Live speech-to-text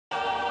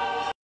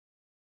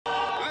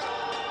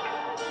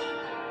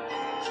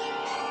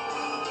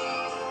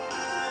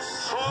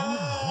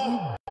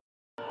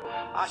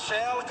I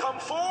shall come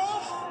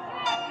forth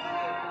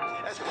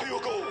as pure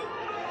gold.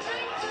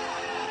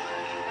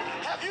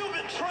 Have you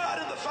been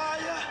tried in the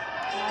fire?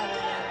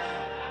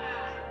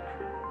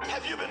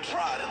 Have you been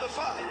tried in the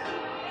fire?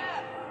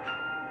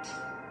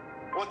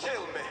 Well,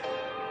 tell me,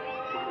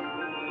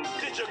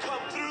 did you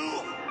come through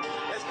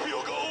as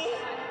pure gold?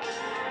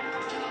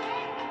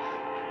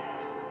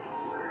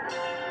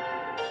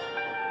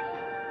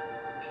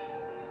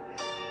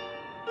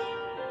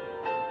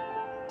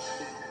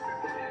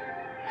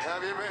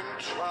 Have you been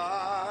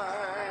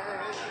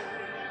tried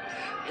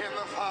in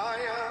the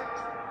fire?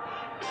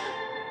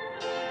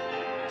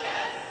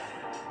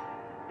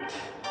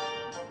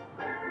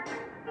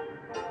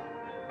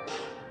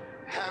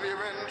 Have you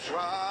been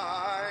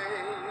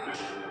tried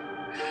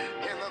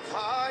in the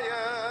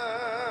fire?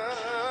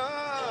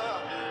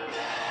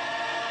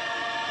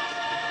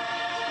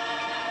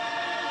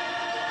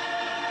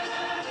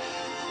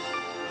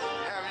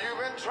 Have you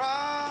been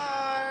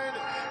tried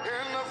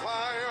in the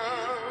fire?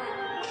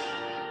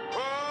 Oh,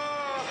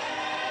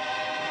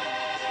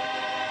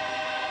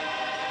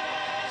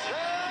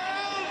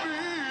 tell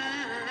me,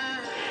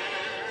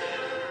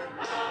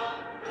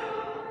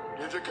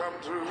 did you come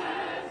through?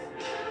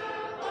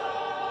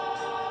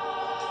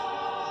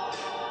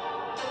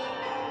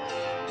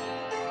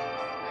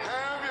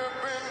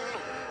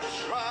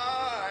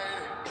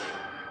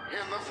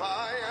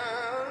 Fire.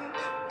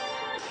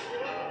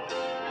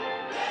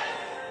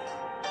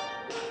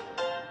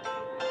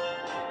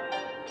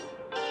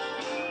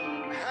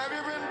 Have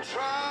you been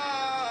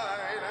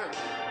tried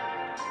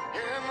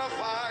in the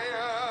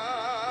fire?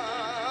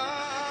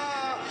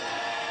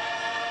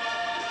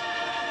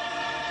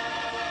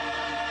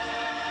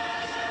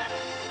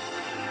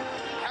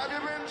 Have you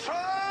been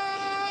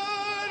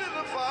tried in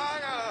the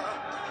fire?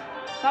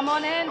 Come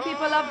on in,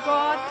 people of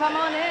God. Come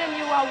on in.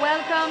 You are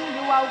welcome.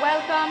 You are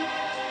welcome.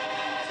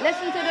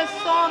 Listen to this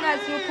song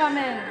as you come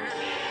in.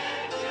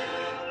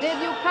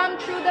 Did you come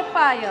through the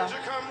fire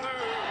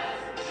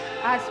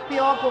as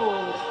pure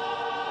gold?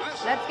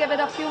 Let's give it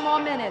a few more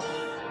minutes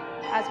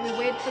as we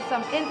wait for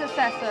some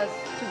intercessors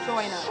to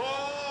join us. So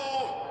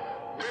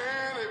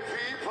many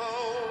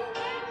people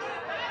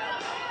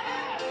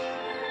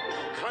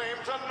claim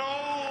to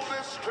know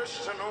this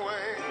Christian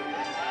way.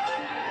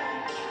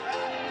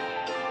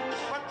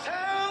 But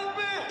tell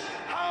me,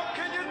 how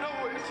can you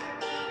know it?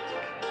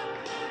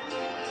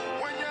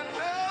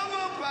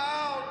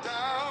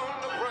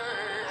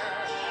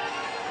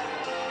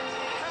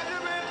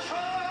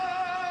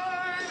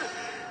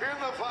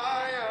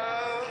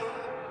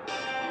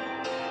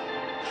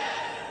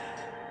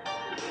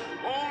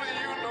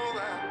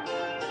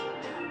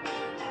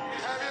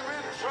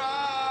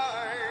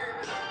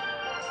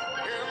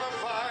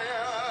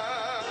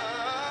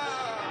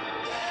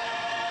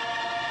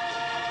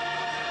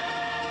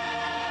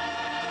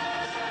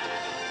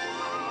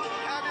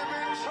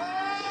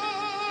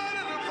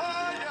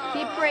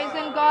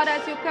 Praising God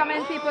as you come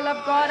in, people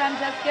of God. I'm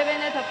just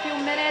giving it a few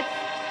minutes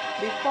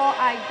before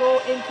I go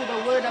into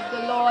the word of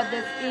the Lord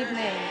this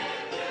evening.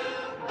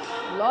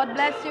 Lord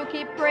bless you.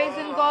 Keep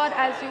praising God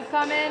as you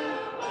come in,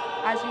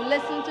 as you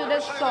listen to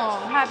this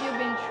song. Have you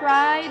been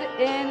tried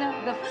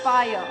in the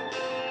fire?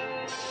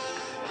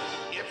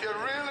 If you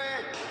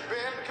really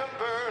been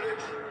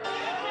converted,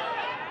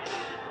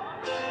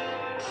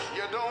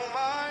 you don't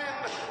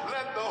mind,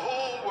 let the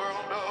whole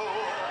world know.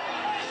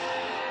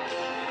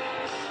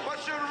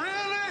 You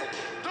really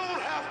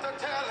don't have to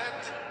tell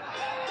it.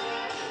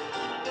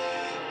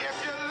 If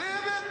you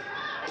live it,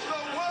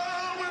 the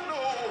world will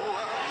know.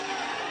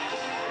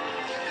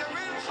 You've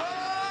been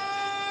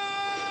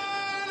tried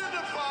in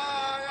the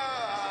fire.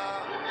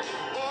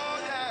 Oh,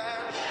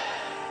 yeah.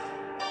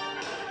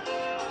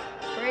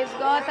 Praise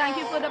God. Thank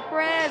you for the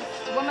prayers,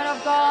 woman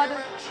of God. You've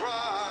been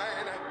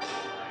tried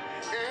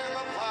in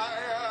the fire.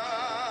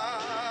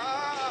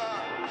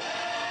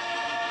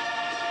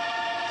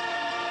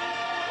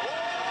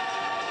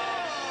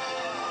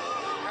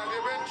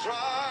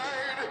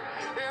 Tried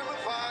in the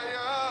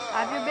fire.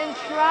 Have you been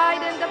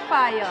tried in the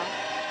fire?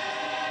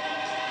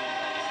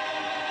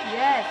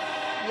 Yes,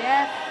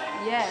 yes,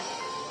 yes.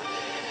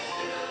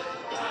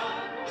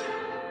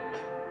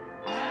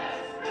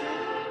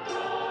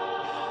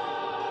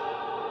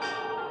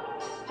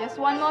 Just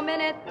one more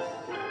minute.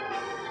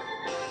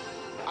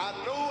 I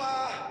know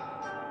I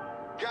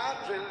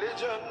got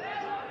religion.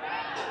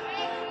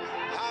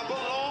 I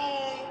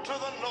belong to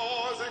the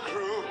noisy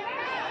crew.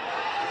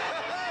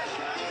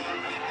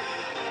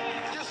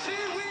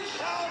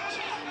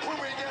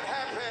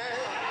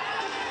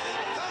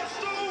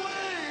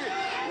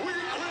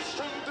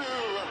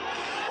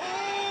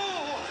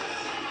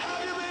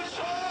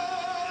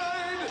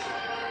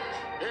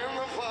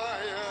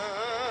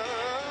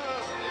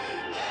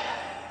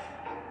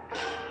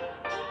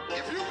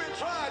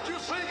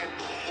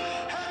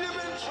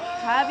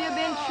 Have you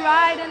been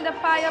tried in the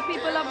fire,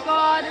 people of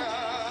God?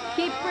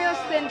 Keep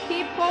posting,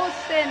 keep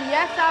posting.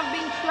 Yes, I've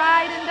been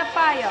tried in the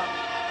fire.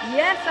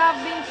 Yes,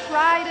 I've been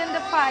tried in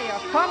the fire.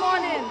 Come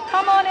on in,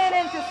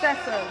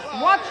 intercessors,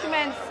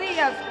 watchmen,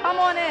 seers, come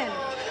on in.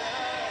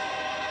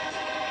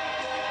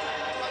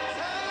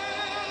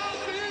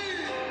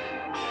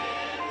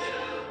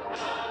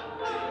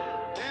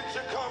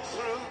 come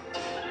through?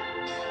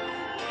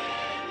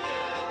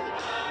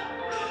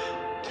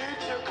 Did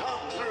you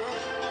come through?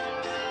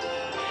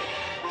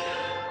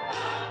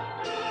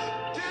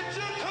 Did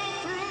you come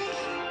through?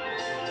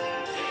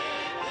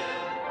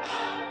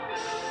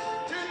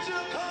 Did you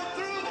come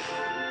through?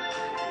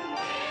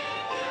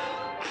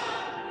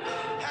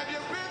 Have you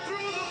been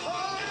through the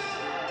fire?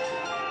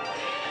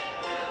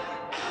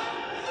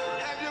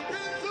 Have you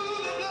been through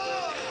the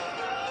blood?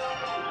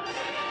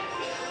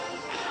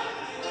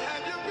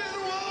 Have you been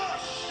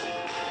washed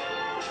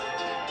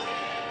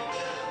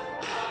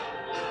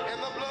in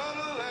the blood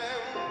of the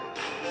Lamb?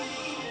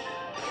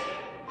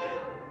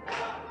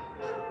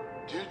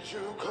 Did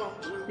you come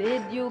through?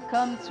 Did you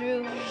come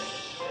through?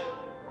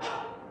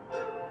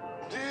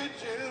 Did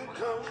you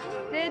come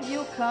through? Did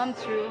you come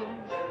through?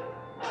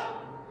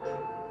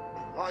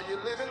 Are you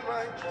living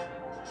right?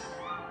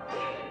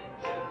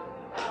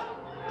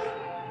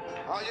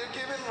 Are you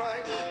giving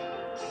right?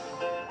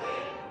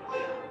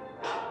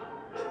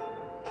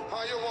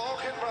 Are you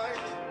walking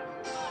right?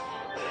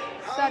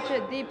 Such a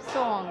deep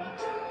song.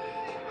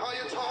 Are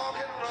you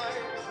talking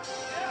right?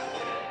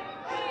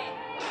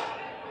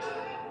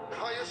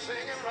 Are you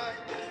singing right?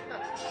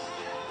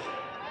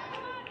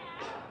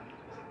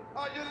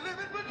 Are you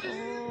living for Jesus?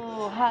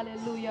 Oh,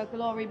 hallelujah.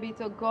 Glory be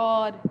to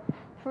God.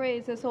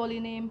 Praise his holy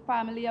name,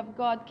 family of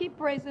God. Keep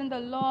praising the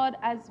Lord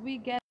as we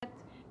get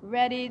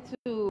ready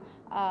to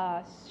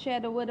share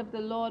the word of the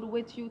Lord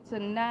with you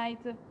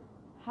tonight.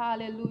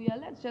 Hallelujah.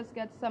 Let's just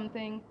get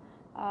something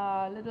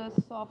a little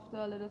softer,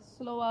 a little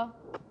slower,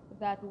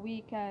 that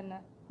we can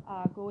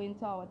go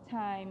into our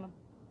time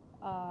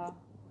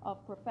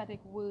of prophetic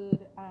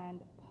word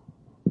and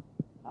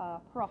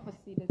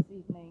prophecy this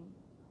evening.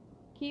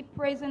 Keep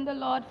praising the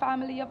Lord,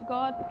 family of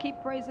God.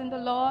 Keep praising the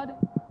Lord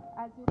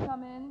as you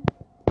come in.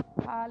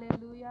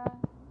 Hallelujah.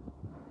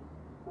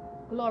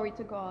 Glory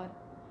to God.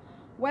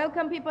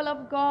 Welcome, people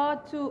of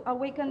God, to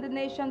Awaken the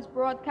Nations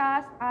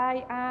broadcast.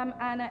 I am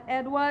Anna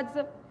Edwards,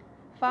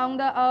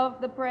 founder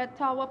of the Prayer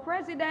Tower,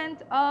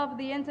 president of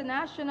the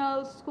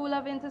International School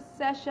of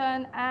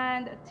Intercession,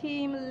 and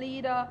team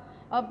leader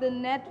of the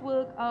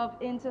network of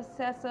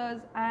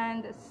Intercessors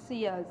and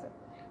Seers.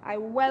 I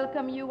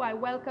welcome you. I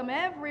welcome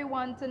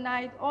everyone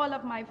tonight, all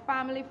of my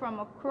family from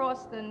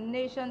across the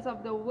nations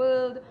of the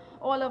world,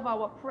 all of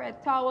our prayer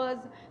towers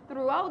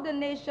throughout the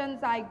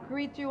nations. I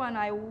greet you and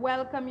I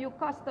welcome you.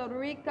 Costa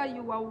Rica,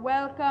 you are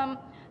welcome.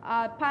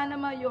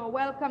 Panama, you are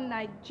welcome.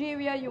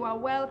 Nigeria, you are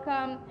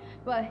welcome.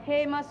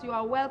 Bahamas, you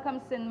are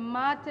welcome. St.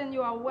 Martin,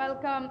 you are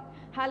welcome.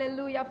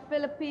 Hallelujah.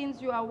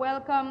 Philippines, you are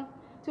welcome.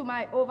 To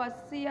my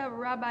overseer,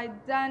 Rabbi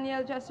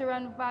Daniel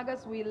Jeshurun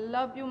Vargas, we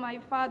love you, my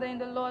Father in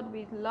the Lord.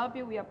 We love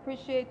you. We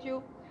appreciate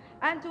you.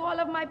 And to all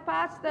of my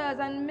pastors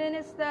and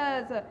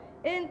ministers,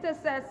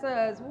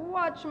 intercessors,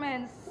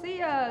 watchmen,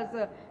 seers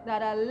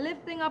that are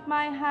lifting up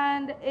my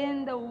hand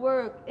in the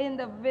work, in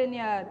the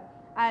vineyard.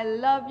 I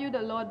love you.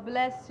 The Lord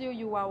bless you.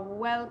 You are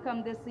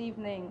welcome this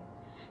evening.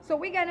 So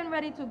we're getting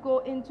ready to go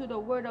into the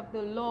word of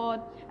the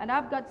Lord, and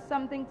I've got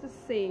something to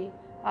say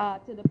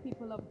to the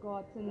people of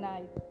God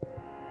tonight.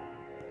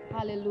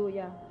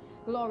 Hallelujah.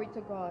 Glory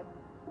to God.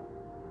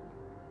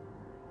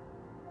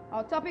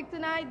 Our topic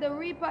tonight, the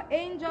reaper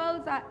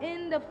angels are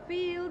in the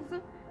fields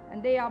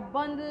and they are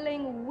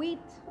bundling wheat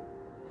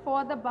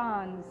for the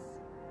barns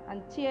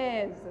and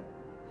tares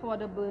for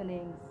the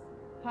burnings.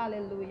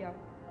 Hallelujah.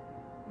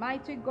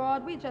 Mighty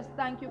God, we just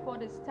thank you for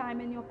this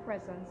time in your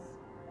presence.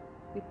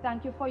 We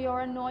thank you for your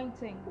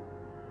anointing.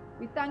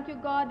 We thank you,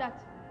 God,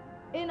 that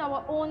in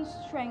our own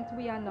strength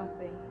we are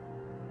nothing.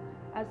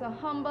 As a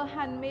humble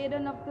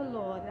handmaiden of the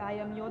Lord, I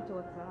am your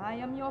daughter. I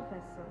am your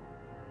vessel.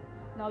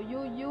 Now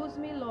you use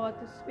me, Lord,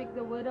 to speak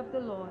the word of the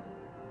Lord,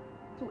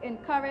 to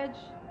encourage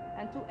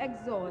and to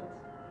exhort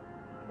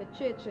the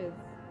churches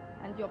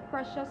and your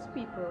precious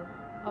people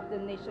of the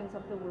nations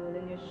of the world.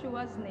 In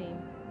Yeshua's name,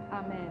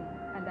 amen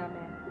and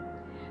amen.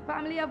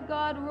 Family of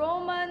God,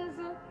 Romans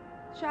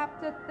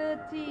chapter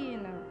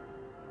 13.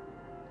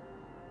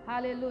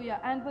 Hallelujah.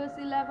 And verse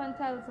 11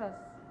 tells us,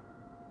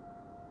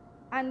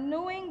 and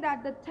knowing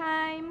that the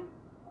time,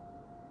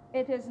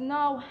 it is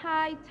now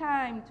high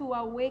time to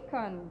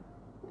awaken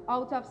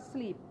out of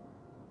sleep.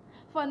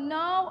 For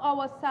now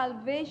our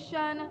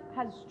salvation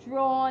has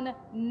drawn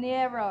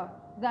nearer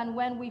than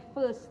when we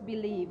first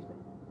believed.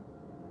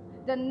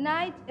 The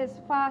night is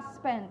fast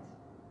spent,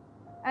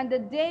 and the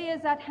day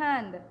is at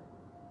hand.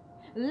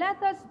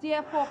 Let us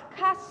therefore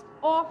cast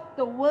off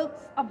the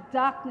works of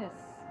darkness,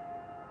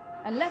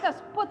 and let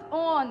us put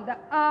on the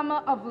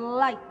armor of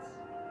light.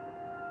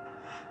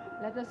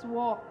 Let us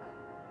walk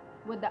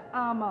with the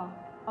armor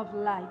of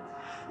light.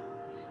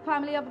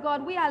 Family of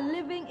God, we are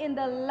living in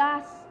the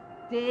last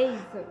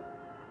days.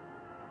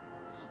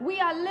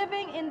 We are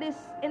living in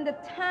the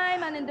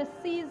time and in the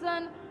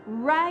season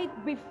right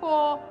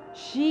before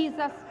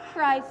Jesus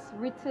Christ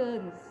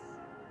returns.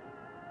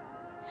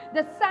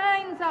 The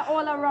signs are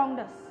all around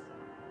us.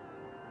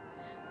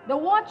 The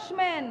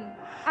watchmen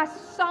are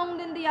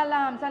sounding the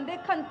alarms, and they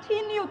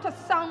continue to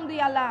sound the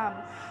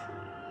alarms.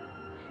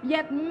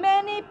 Yet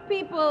many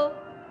people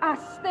are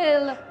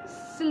still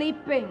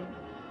sleeping.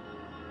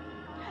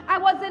 I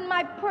was in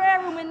my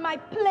prayer room, in my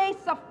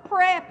place of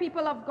prayer,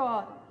 people of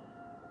God.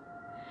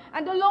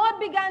 And the Lord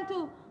began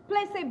to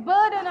place a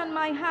burden on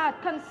my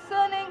heart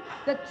concerning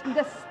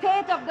the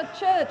state of the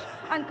church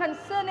and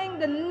concerning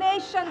the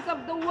nations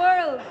of the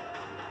world.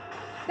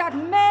 That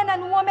men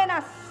and women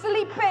are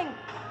sleeping.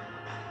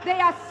 They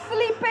are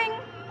sleeping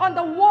on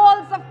the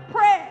walls of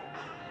prayer.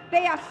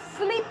 They are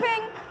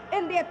sleeping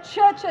in their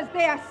churches.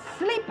 They are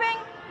sleeping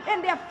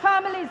in their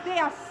families. They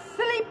are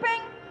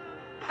sleeping.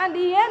 And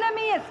the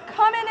enemy is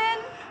coming in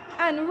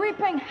and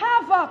reaping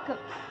havoc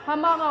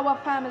among our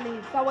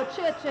families, our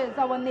churches,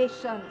 our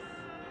nations.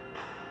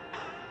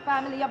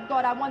 Family of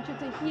God, I want you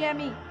to hear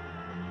me.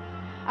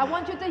 I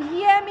want you to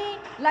hear me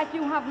like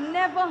you have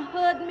never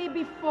heard me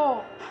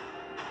before.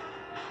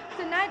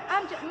 Tonight,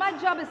 my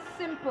job is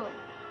simple.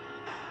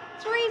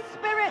 3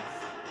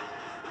 spirits,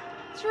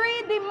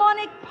 3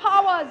 demonic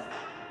powers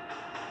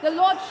the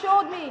Lord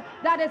showed me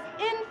that is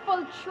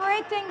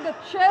infiltrating the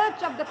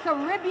church of the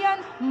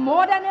Caribbean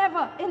more than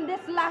ever in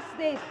these last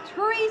days.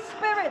 3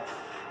 spirits,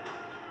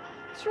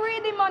 3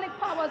 demonic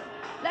powers.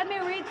 Let me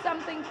read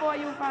something for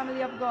you,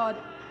 family of God,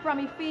 from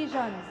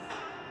Ephesians.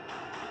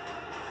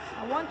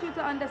 I want you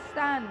to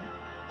understand.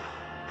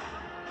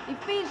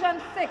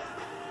 Ephesians 6.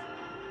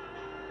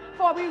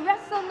 For we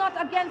wrestle not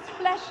against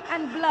flesh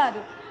and blood,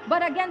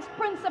 but against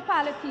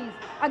principalities,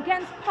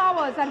 against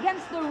powers,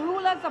 against the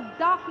rulers of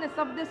darkness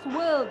of this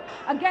world,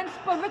 against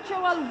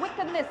spiritual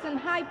wickedness in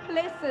high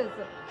places.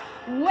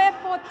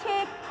 Wherefore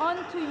take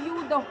unto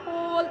you the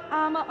whole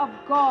armor of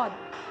God,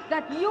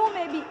 that you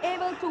may be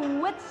able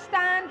to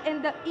withstand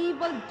in the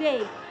evil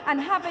day, and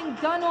having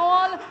done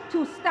all,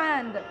 to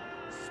stand.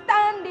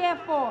 Stand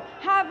therefore,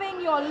 having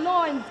your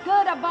loins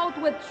girt about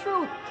with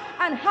truth,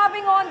 and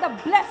having on the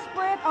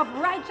breastplate of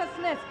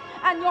righteousness,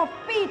 and your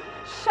feet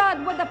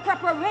shod with the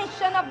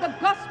preparation of the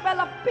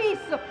gospel of peace.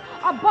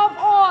 Above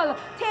all,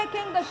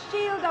 taking the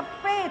shield of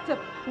faith,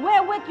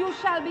 wherewith you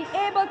shall be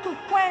able to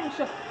quench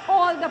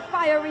all the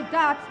fiery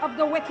darts of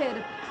the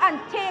wicked, and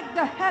take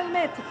the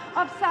helmet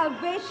of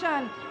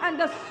salvation and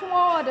the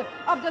sword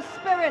of the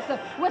Spirit,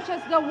 which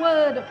is the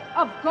word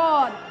of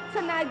God.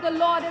 Tonight the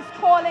Lord is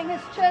calling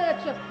his church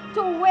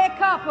to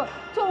wake up,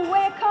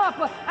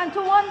 and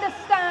to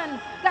understand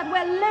that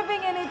we're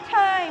living in a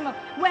time,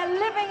 we're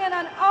living in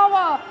an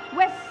hour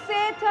where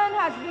Satan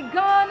has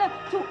begun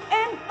to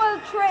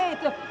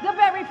infiltrate the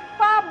very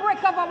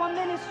fabric of our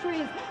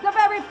ministries, the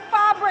very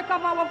fabric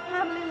of our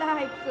family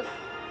lives.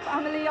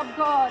 Family of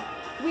God,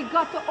 we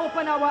got to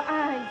open our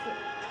eyes.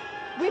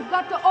 We've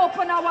got to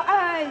open our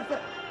eyes.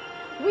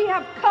 We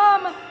have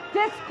come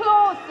this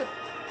close.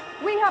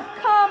 We have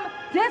come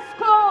this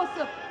close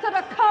to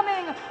the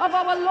coming of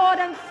our Lord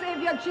and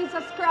Savior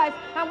Jesus Christ.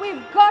 And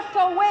we've got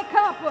to wake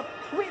up.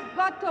 We've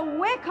got to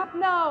wake up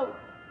now.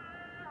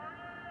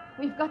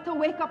 We've got to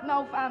wake up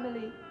now,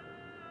 family.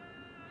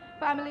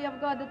 Family of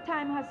God, the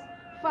time has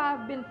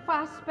been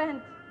fast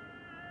spent.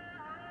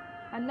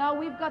 And now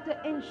we've got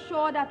to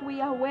ensure that we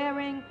are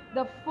wearing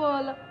the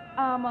full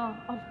armor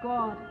of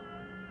God.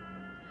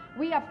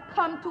 We have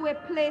come to a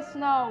place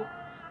now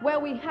where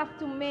we have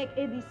to make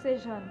a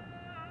decision.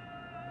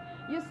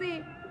 You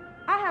see,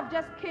 I have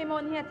just came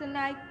on here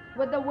tonight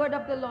with the word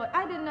of the Lord.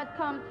 I did not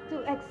come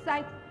to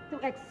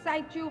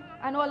excite you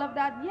and all of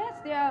that. Yes,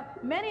 there are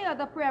many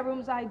other prayer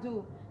rooms I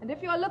do. And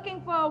if you're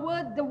looking for a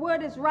word, the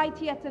word is right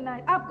here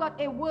tonight. I've got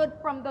a word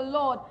from the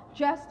Lord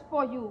just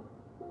for you.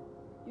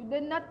 You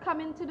did not come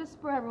into this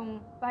prayer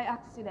room by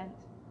accident.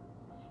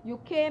 You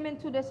came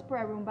into this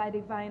prayer room by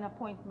divine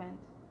appointment.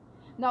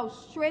 Now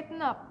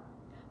straighten up,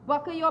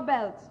 buckle your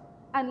belt,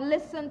 and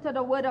listen to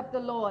the word of the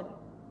Lord.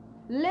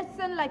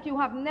 Listen like you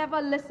have never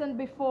listened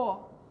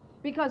before,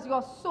 because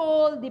your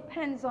soul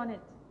depends on it.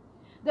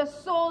 The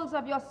souls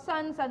of your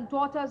sons and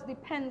daughters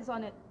depends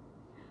on it.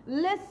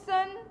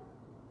 Listen,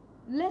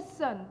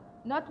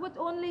 not with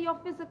only your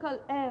physical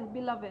ear,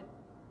 beloved.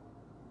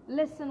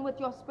 Listen with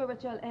your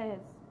spiritual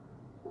ears.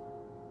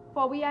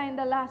 For we are in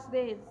the last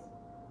days.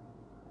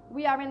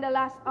 We are in the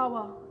last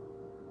hour.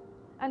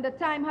 And the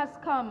time has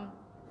come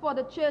for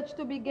the church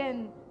to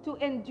begin to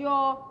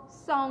endure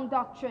sound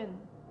doctrine.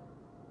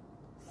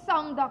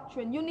 Sound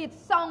doctrine. You need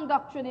sound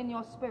doctrine in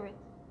your spirit.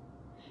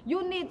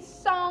 You need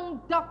sound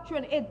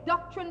doctrine, a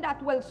doctrine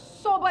that will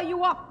sober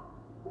you up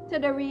to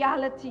the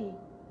reality,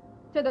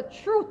 to the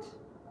truth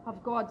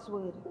of God's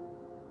word.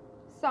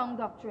 Sound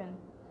doctrine.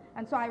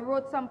 And so I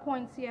wrote some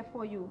points here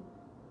for you.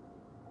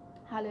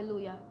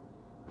 Hallelujah.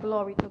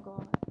 Glory to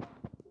God.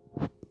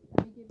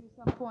 Let me give you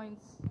some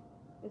points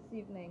this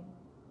evening.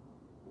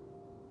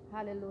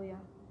 Hallelujah.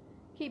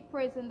 Keep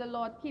praising the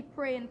Lord. Keep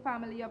praying,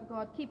 family of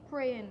God. Keep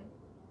praying.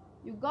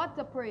 You got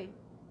to pray.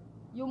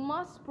 You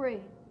must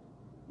pray.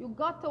 You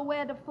got to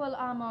wear the full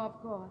armor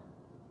of God.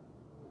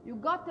 You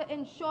got to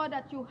ensure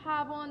that you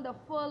have on the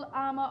full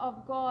armor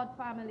of God,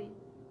 family.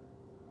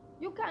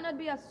 You cannot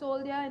be a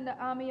soldier in the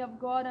army of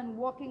God and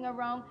walking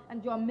around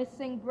and you're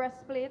missing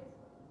breastplate.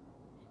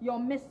 You're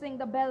missing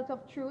the belt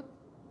of truth.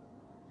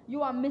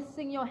 You are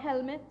missing your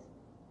helmet.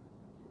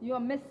 You are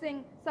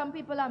missing, some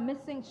people are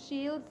missing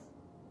shields.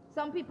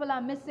 Some people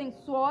are missing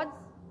swords.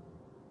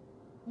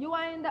 You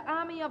are in the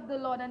army of the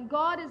Lord, and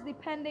God is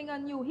depending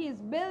on you. He is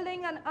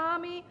building an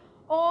army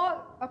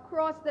all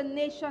across the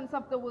nations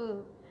of the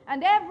world.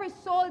 And every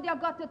soldier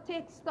got to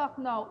take stock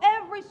now.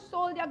 Every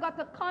soldier got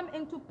to come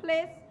into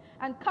place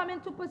and come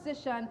into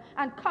position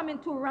and come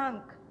into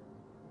rank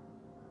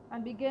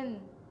and begin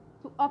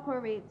to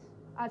operate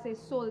as a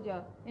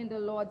soldier in the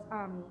Lord's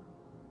army.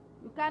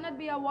 You cannot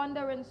be a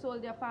wandering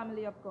soldier,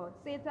 family of God.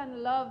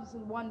 Satan loves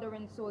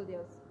wandering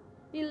soldiers.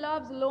 He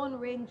loves lone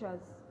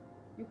rangers.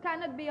 You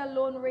cannot be a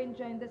lone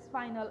ranger in this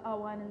final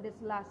hour and in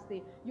this last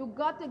day. You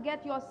got to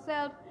get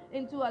yourself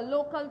into a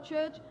local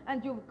church,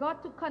 and you've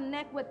got to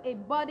connect with a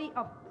body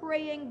of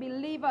praying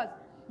believers.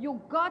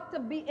 You got to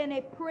be in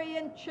a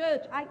praying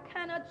church. I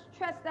cannot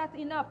stress that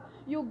enough.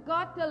 You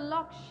got to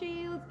lock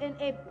shields in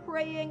a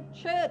praying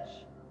church.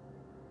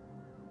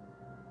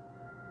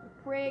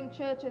 A praying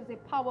church is a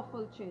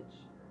powerful church.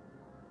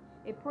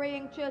 A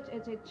praying church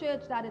is a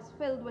church that is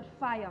filled with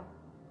fire.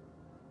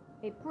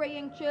 A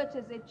praying church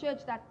is a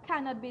church that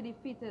cannot be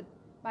defeated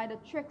by the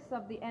tricks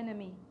of the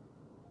enemy.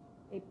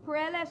 A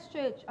prayerless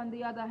church, on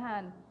the other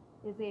hand,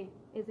 is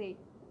a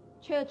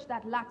church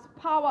that lacks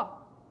power.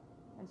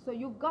 And so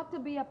you've got to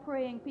be a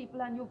praying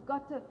people, and you've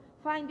got to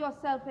find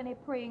yourself in a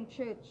praying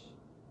church.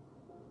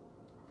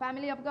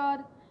 Family of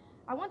God,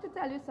 I want to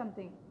tell you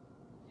something.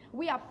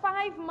 We are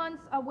 5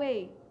 months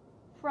away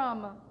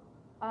from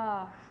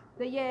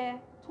the year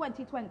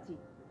 2020.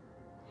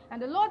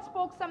 And the Lord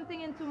spoke something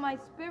into my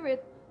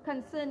spirit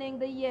concerning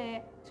the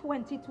year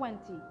 2020.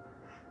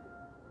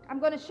 I'm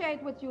going to share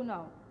it with you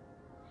now.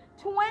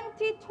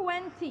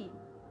 2020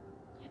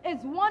 is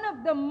one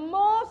of the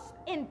most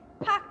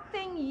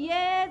impacting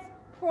years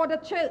for the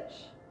church.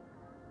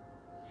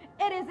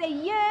 It is a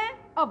year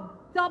of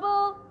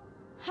double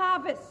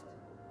harvest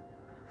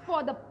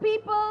for the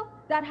people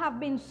that have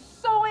been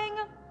sowing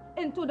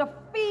into the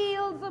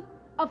fields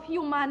of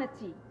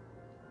humanity.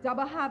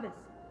 Double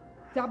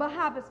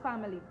harvest,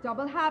 family,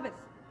 double harvest.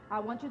 I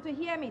want you to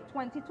hear me.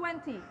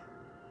 2020.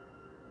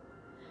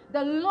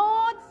 The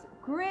Lord's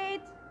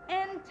great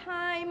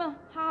end-time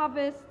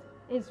harvest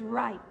is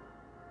ripe.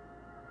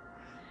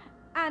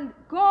 And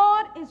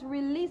God is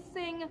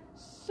releasing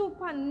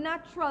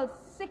supernatural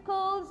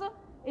sickles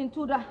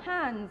into the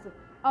hands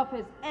of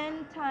his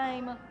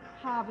end-time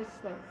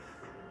harvesters.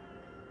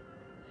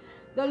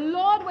 The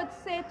Lord would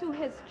say to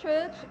his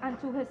church and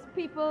to his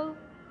people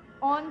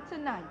on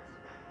tonight,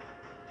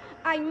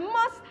 I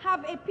must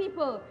have a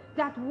people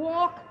that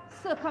walk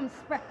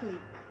circumspectly.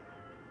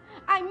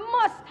 I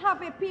must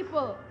have a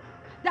people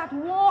that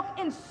walk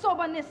in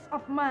soberness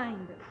of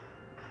mind.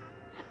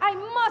 I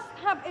must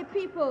have a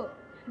people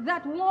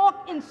that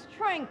walk in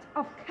strength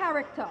of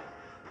character.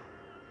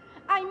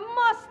 I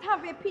must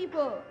have a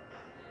people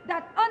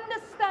that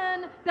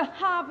understand the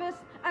harvest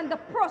and the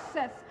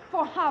process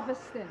for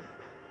harvesting.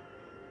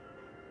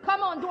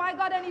 Come on, do I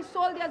got any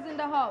soldiers in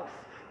the house?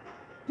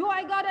 Do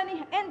I got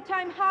any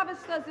end-time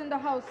harvesters in the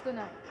house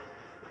tonight?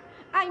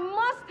 I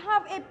must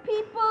have a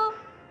people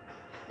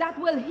that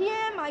will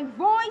hear my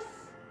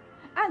voice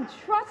and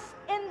trust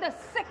in the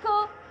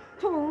sickle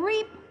to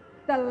reap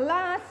the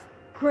last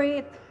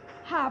great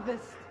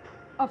harvest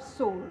of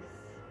souls.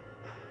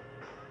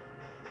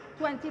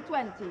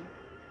 2020,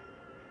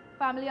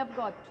 family of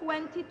God,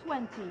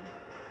 2020,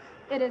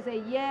 it is a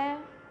year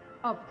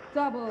of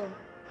double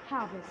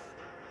harvest.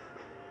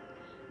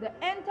 The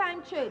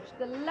end-time church,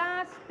 the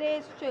last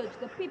days church,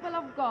 the people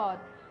of God,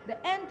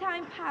 the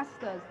end-time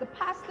pastors, the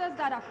pastors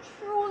that are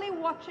truly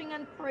watching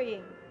and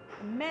praying,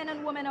 men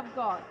and women of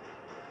God,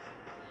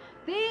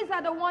 these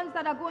are the ones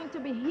that are going to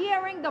be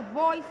hearing the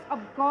voice of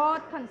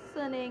God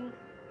concerning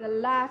the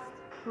last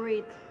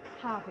great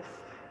harvest.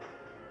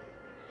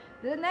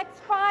 The next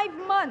 5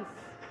 months,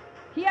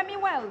 hear me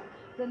well,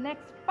 the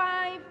next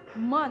 5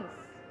 months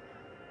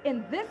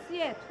in this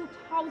year,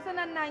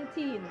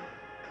 2019,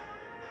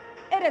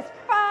 it is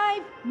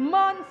 5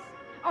 months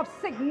of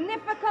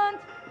significant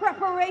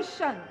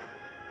preparation.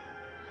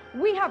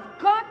 We have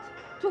got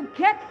to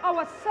get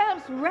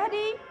ourselves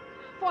ready,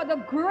 for the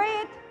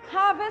great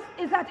harvest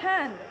is at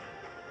hand.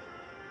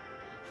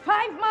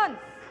 5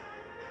 months.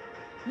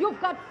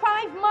 You've got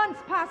 5 months,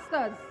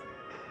 pastors.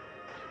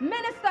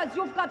 Ministers,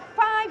 you've got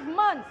 5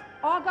 months.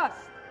 August,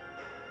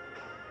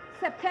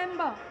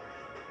 September,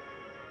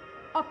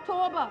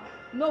 October,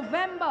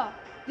 November,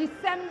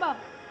 December.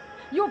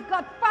 You've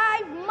got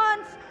 5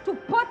 months to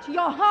put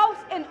your house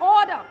in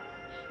order.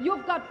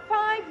 You've got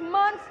 5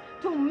 months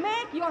to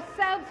make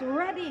yourselves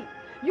ready.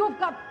 You've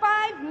got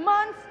 5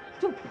 months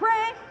to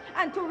pray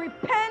and to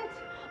repent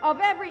of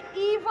every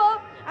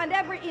evil and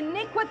every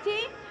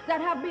iniquity that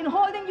have been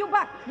holding you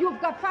back. You've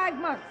got 5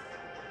 months.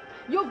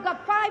 You've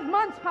got 5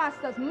 months,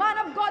 pastors. Man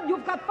of God,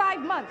 you've got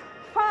 5 months.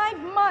 5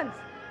 months.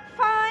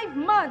 5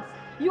 months.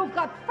 You've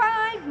got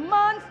 5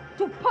 months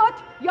to put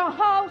your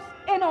house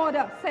in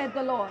order, said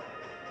the Lord.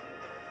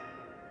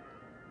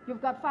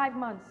 You've got 5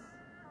 months.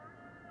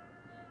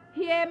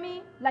 Hear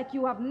me like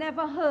you have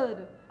never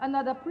heard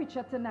another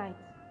preacher tonight.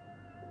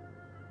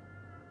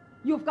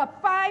 You've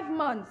got 5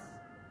 months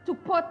to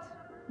put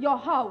your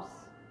house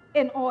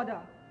in order.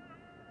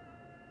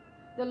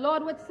 The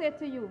Lord would say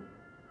to you,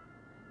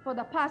 for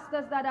the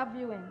pastors that are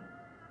viewing,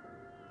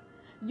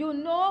 you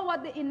know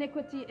what the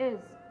iniquity is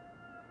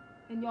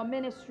in your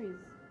ministries,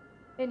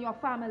 in your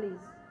families.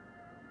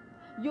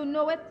 You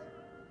know it.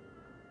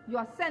 You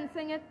are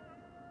sensing it.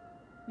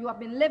 You have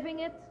been living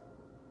it.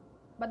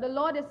 But the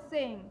Lord is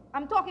saying,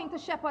 I'm talking to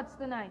shepherds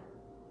tonight.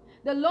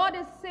 The Lord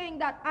is saying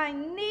that I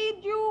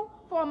need you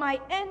for my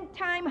end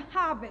time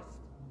harvest.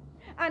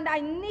 And I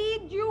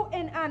need you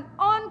in an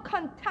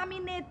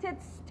uncontaminated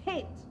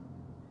state.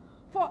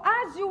 For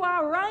as you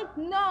are right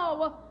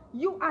now,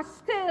 you are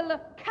still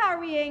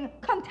carrying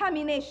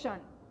contamination.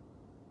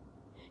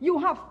 You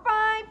have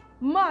 5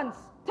 months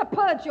to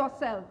purge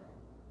yourself.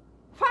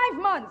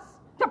 5 months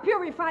to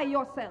purify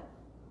yourself.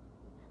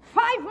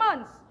 5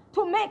 months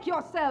to make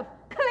yourself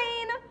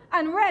clean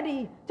and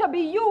ready to be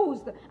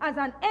used as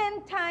an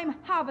end-time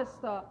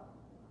harvester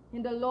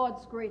in the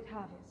Lord's great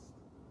harvest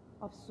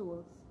of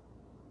souls.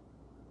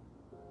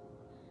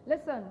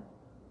 Listen,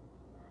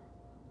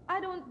 I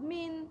don't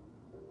mean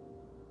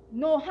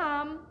no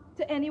harm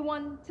to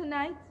anyone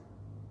tonight,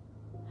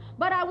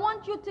 but I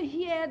want you to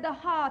hear the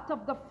heart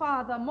of the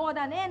Father more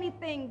than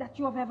anything that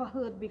you have ever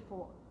heard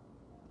before.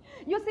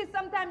 You see,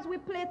 sometimes we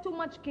play too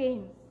much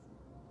games.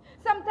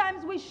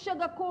 Sometimes we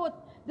sugarcoat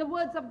the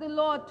words of the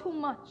Lord too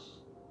much.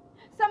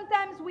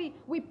 Sometimes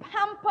we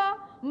pamper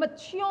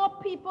mature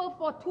people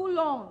for too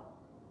long.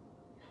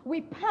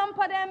 We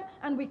pamper them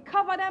and we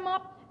cover them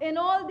up in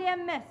all their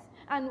mess.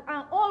 And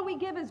all we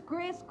give is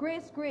grace,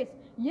 grace, grace.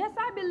 Yes,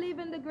 I believe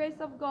in the grace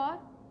of God.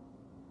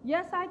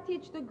 Yes, I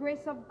teach the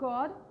grace of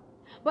God.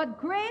 But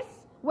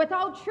grace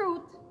without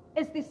truth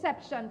is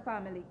deception,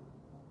 family.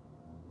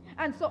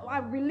 And so I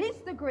release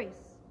the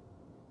grace.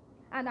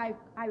 And I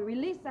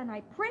release and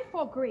I pray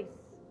for grace.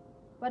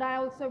 But I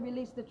also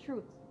release the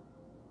truth.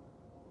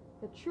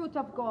 The truth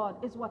of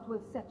God is what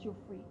will set you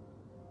free.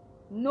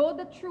 Know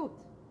the truth.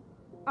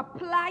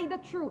 Apply the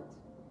truth.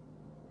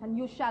 And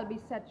you shall be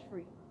set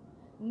free.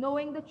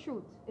 Knowing the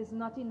truth is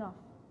not enough.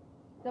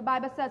 The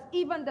Bible says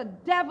even the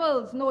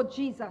devils know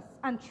Jesus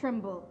and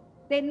tremble.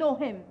 They know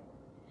him.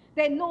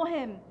 They know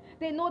him.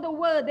 They know the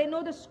word. They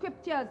know the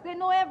scriptures. They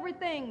know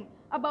everything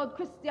about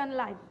Christian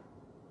life.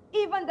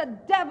 Even the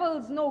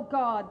devils know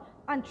God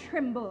and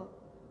tremble.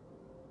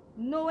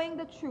 Knowing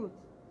the truth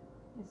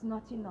is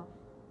not enough.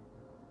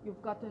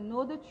 You've got to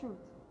know the truth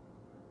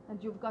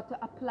and you've got to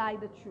apply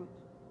the truth.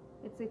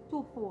 It's a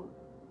twofold.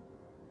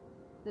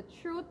 The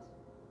truth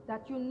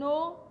that you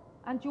know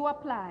and you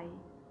apply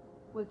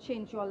will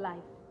change your life,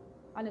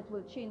 and it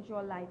will change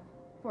your life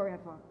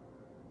forever.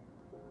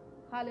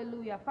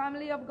 Hallelujah.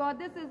 Family of God,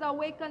 this is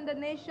Awaken the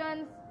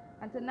Nations,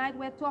 and tonight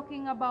we're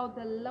talking about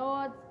the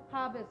Lord's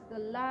harvest, the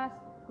last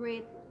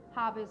great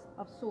harvest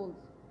of souls.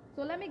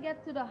 So let me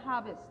get to the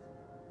harvest.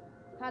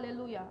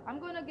 Hallelujah. I'm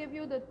going to give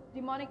you the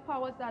demonic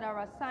powers that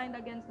are assigned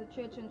against the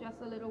church in just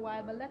a little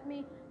while, but let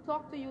me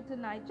talk to you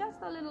tonight just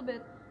a little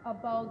bit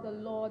about the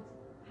Lord's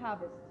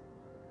harvest.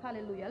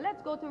 Hallelujah.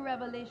 Let's go to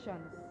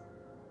Revelations.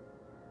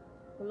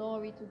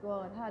 Glory to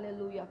God.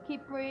 Hallelujah.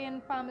 Keep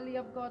praying, family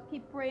of God.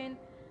 Keep praying.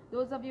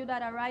 Those of you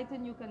that are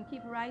writing, you can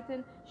keep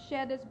writing.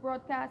 Share this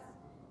broadcast.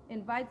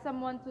 Invite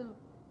someone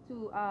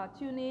to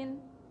tune in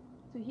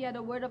to hear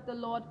the word of the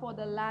Lord for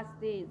the last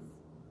days.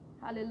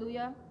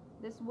 Hallelujah.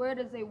 This word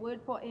is a word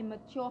for a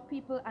mature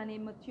people and a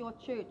mature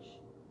church.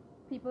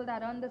 People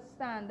that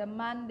understand the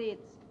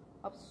mandate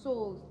of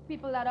souls.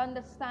 People that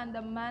understand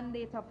the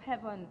mandate of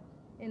heaven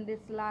in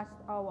this last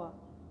hour.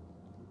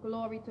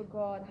 Glory to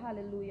God.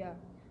 Hallelujah.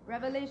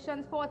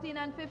 Revelations 14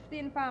 and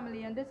 15,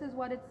 family, and this is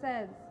what it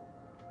says.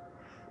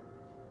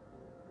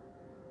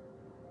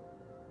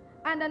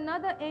 And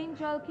another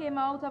angel came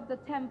out of the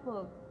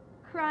temple,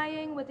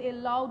 crying with a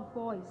loud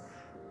voice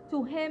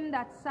to him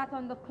that sat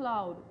on the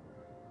cloud,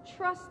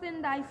 trust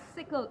in thy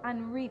sickle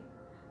and reap,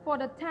 for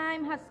the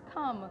time has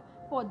come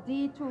for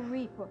thee to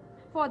reap,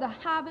 for the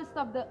harvest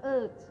of the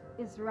earth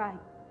is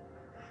ripe.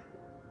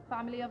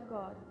 Family of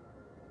God,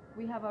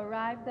 we have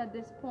arrived at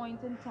this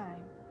point in time.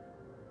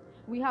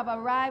 We have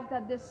arrived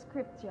at this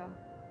scripture.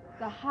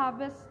 The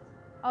harvest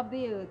of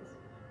the earth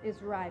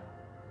is ripe.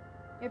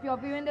 If you're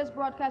viewing this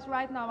broadcast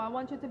right now, I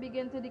want you to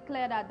begin to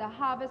declare that the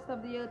harvest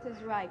of the earth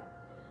is ripe.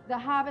 The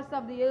harvest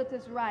of the earth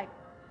is ripe.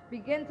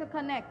 Begin to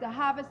connect. The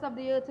harvest of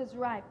the earth is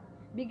ripe.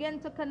 Begin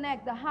to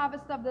connect. The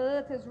harvest of the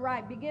earth is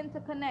ripe. Begin to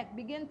connect.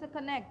 Begin to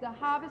connect. The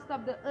harvest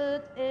of the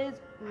earth is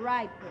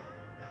ripe.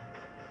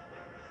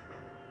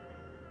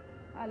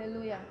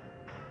 Hallelujah.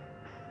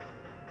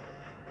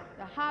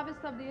 The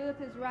harvest of the earth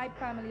is ripe,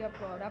 family of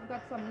God. I've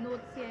got some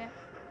notes here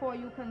for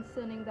you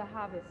concerning the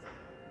harvest.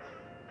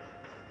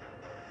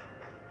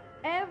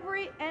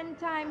 Every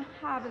end-time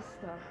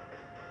harvester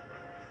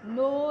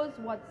knows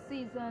what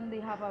season they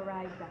have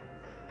arrived at.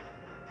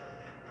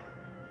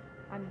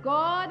 And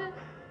God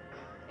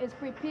is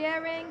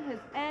preparing his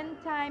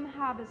end-time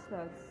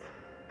harvesters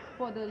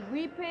for the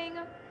reaping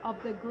of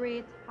the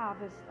great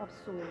harvest of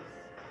souls.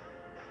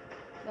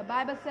 The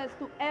Bible says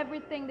to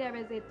everything there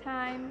is a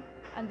time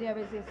and there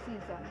is a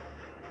season.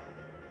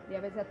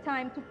 There is a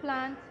time to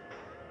plant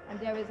and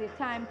there is a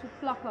time to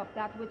pluck up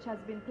that which has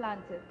been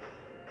planted.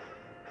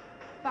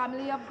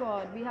 Family of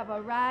God, we have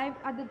arrived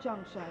at the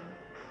junction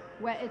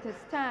where it is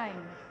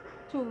time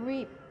to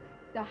reap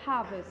the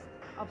harvest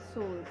of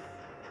souls.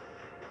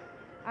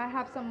 I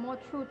have some more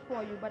truth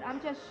for you, but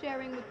I'm just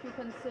sharing with you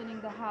concerning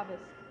the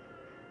harvest.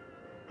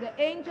 The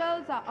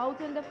angels are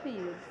out in the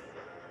fields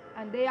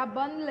and they are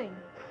bundling.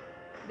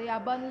 They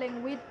are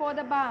bundling wheat for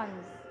the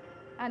barns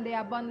and they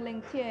are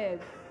bundling tears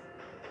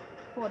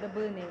for the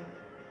burning.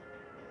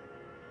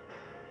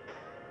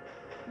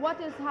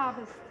 What is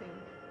harvesting?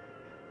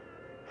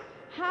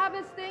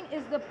 Harvesting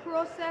is the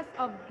process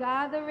of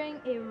gathering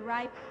a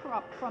ripe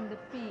crop from the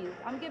field.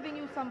 I'm giving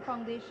you some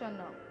foundation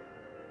now.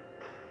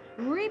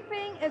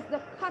 Reaping is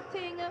the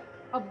cutting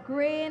of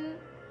grain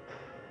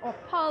or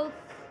pulse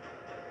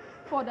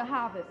for the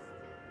harvest.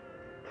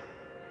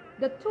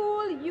 The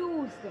tool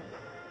used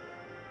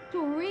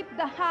to reap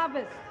the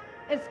harvest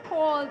is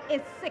called a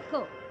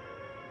sickle.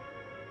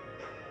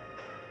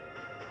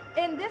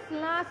 In this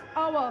last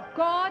hour,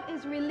 God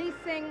is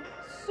releasing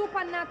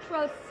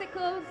supernatural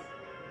sickles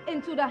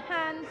into the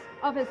hands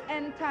of his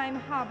end-time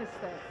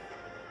harvesters.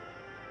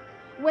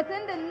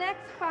 Within the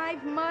next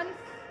 5 months,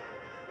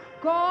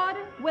 God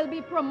will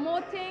be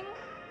promoting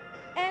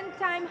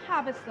end-time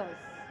harvesters,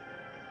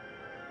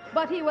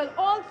 but he will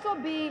also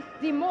be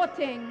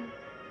demoting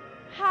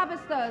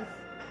harvesters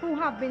who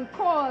have been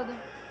called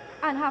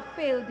and have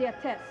failed their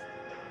test.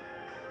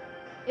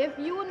 If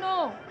you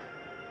know,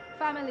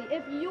 family,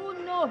 if you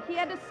know,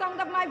 hear the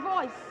sound of my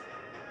voice,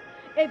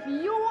 if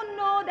you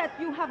know that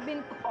you have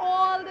been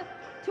called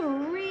to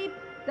reap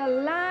the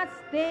last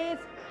day's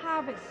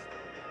harvest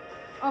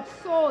of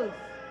souls,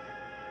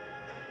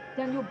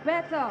 then you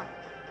better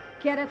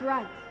get it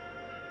right.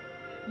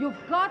 You've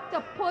got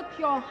to put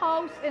your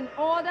house in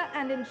order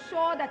and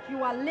ensure that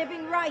you are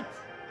living right.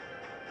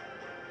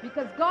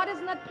 Because God is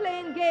not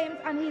playing games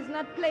and he's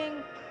not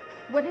playing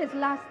with his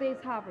last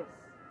day's harvest.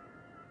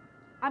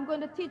 I'm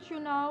going to teach you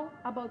now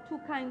about 2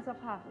 kinds of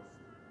harvest.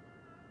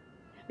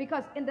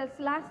 Because in this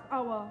last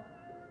hour,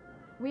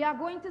 we are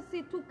going to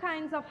see 2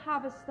 kinds of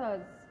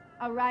harvesters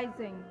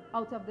arising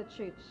out of the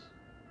church.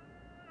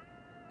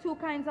 2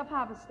 kinds of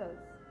harvesters.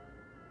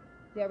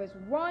 There is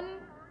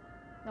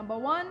number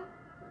one,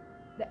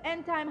 the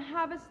end-time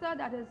harvester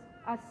that is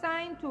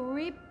assigned to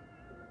reap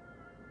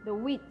the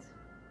wheat.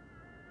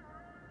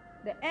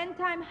 The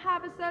end-time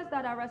harvesters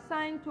that are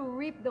assigned to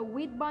reap the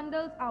wheat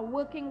bundles are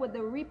working with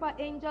the reaper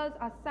angels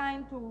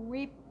assigned to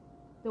reap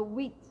the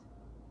wheat.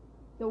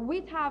 The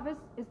wheat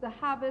harvest is the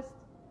harvest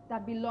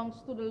that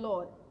belongs to the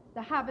Lord.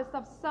 The harvest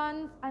of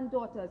sons and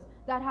daughters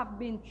that have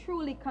been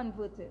truly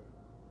converted.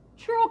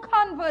 True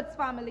converts,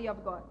 family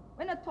of God.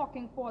 We're not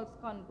talking false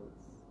converts.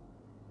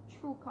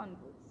 True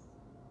converts.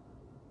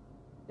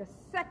 The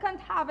second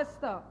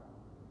harvester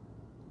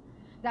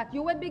that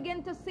you will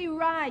begin to see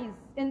rise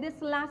in this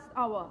last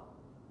hour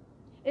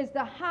is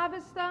the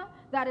harvester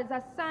that is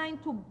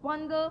assigned to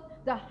bundle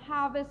the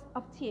harvest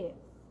of tears.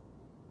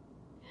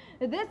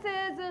 This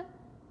is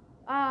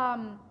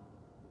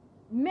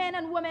men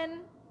and women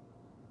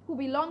who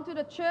belong to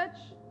the church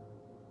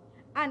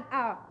and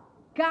are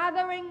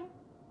gathering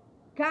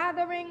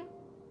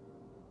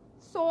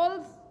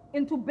souls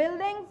into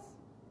buildings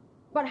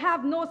but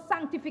have no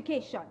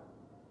sanctification.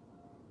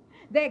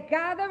 They're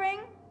gathering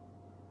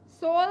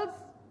souls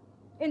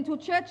into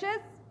churches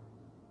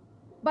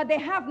but they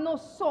have no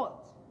salt.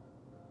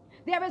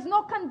 There is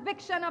no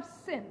conviction of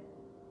sin.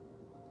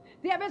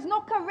 There is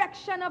no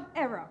correction of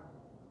error.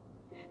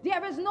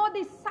 There is no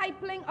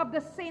discipling of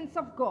the saints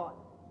of God.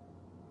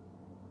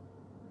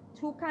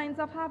 2 kinds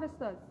of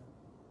harvesters.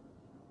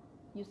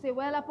 You say,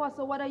 well,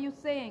 Apostle, what are you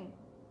saying?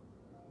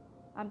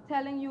 I'm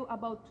telling you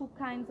about 2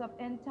 kinds of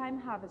end-time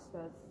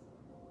harvesters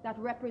that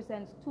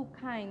represents 2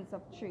 kinds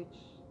of church.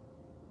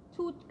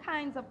 2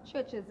 kinds of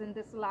churches in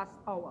this last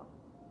hour.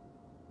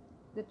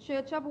 The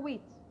church of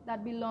wheat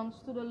that belongs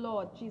to the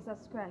Lord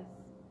Jesus Christ.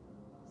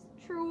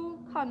 True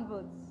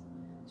converts,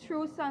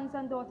 true sons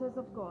and daughters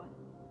of God.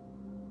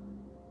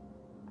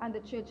 And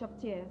the church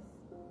of tears.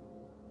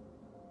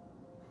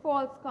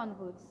 False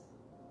converts.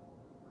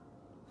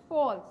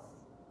 False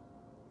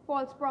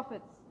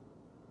prophets.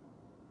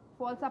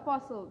 False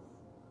apostles.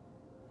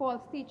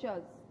 False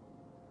teachers.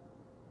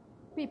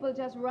 People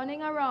just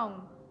running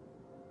around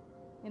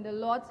in the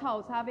Lord's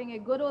house having a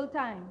good old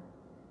time.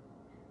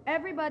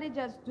 Everybody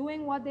just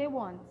doing what they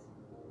want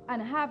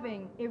and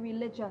having a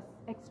religious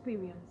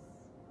experience.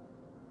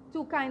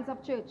 2 kinds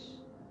of church.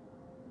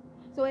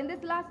 So in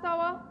this last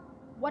hour,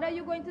 what are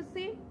you going to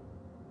see?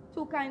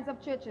 2 kinds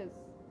of churches.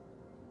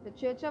 The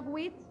church of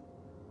wheat,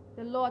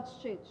 the Lord's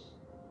church,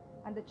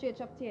 and the church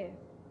of tears.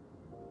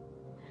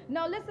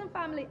 Now listen,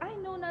 family, I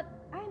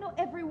know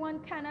everyone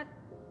cannot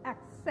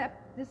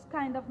accept this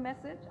kind of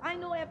message. I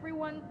know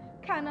everyone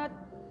cannot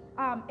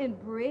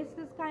embrace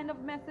this kind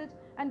of message.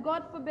 And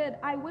God forbid,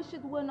 I wish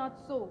it were not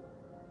so.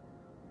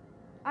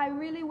 I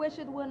really wish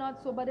it were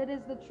not so, but it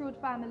is the truth,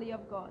 family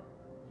of God.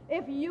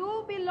 If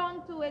you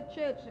belong to a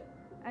church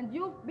and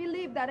you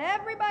believe that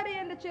everybody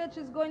in the church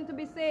is going to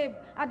be saved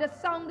at the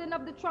sounding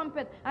of the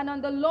trumpet and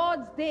on the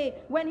Lord's day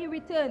when he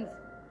returns,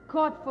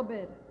 God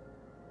forbid.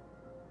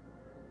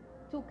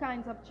 Two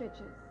kinds of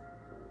churches.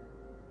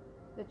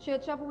 The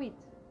church of wheat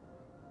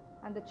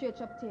and the church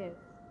of tares.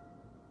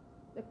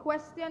 The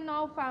question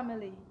now,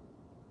 family,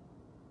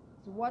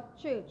 is what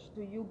church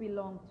do you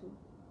belong to?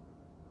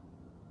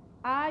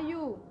 Are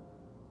you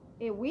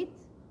a wheat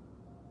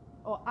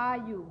or are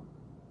you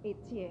a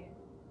tare?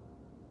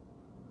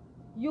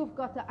 You've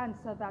got to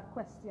answer that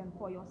question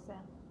for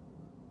yourself.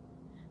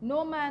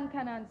 No man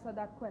can answer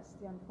that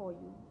question for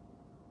you.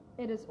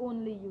 It is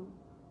only you.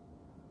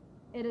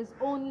 It is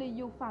only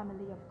you,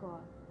 family of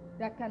God,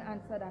 that can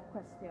answer that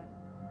question.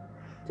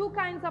 Two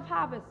kinds of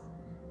harvest.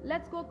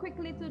 Let's go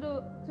quickly to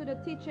the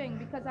teaching,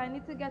 because I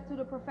need to get to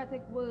the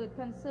prophetic word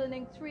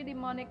concerning 3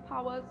 demonic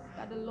powers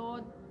that the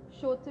Lord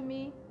showed to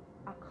me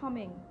are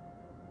coming.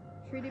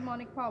 3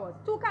 demonic powers.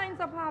 Two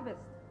kinds of harvest.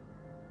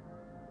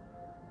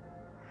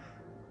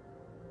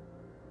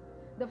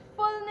 The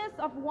fullness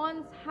of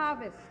one's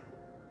harvest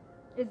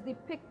is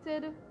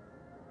depicted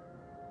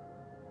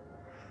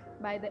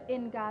by the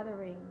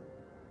ingathering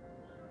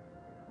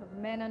of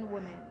men and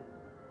women.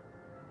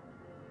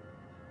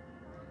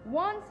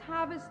 Once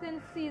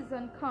harvesting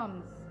season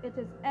comes, it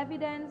is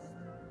evidenced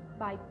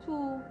by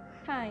 2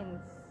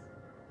 kinds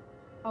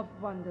of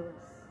bundles.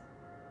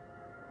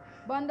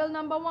 Bundle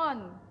number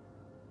 1,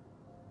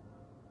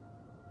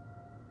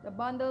 the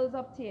bundles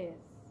of tares.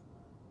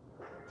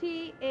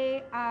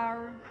 Tares.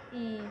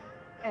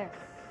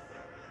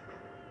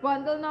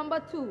 Bundle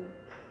number 2,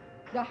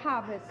 the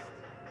harvest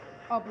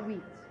of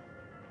wheat.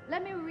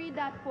 Let me read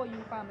that for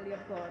you, family of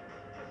God,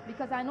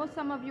 because I know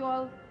some of you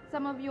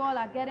all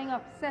are getting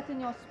upset in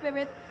your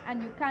spirit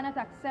and you cannot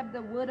accept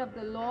the word of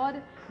the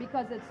Lord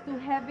because it's too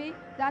heavy.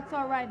 That's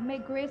all right. May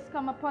grace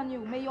come upon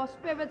you. May your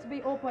spirits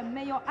be open.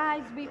 May your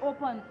eyes be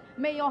open.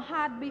 May your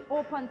heart be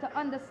open to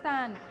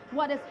understand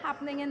what is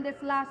happening in this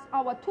last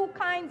hour. 2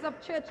 kinds of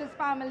churches,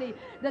 family.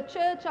 The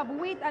church of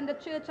wheat and the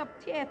church of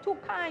tare. 2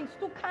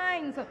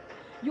 kinds.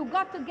 You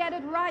got to get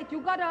it right. You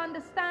got to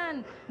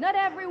understand. Not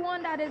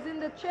everyone that is in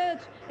the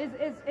church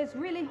is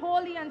really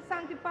holy and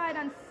sanctified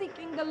and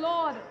seeking the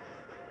Lord.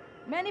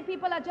 Many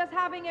people are just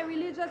having a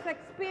religious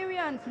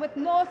experience with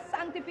no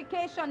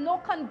sanctification, no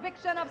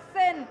conviction of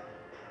sin.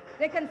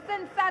 They can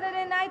sin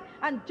Saturday night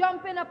and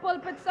jump in a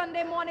pulpit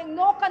Sunday morning.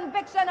 No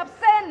conviction of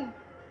sin.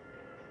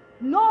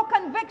 No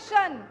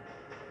conviction.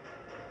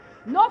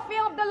 No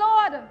fear of the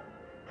Lord.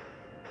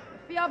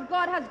 The fear of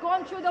God has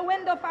gone through the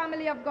window,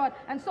 family of God.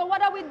 And so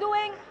what are we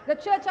doing? The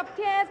church of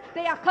tares,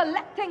 they are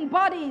collecting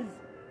bodies.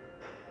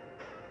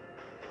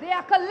 They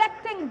are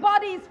collecting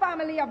bodies,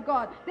 family of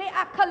God. They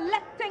are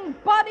collecting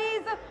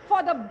bodies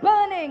for the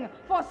burning,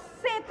 for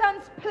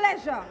Satan's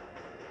pleasure.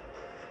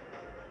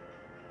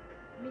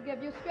 Let me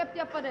give you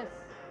scripture for this.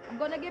 I'm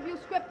going to give you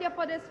scripture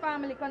for this,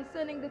 family,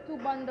 concerning the 2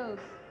 bundles.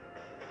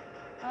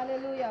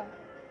 Hallelujah.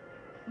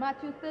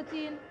 Matthew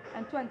 13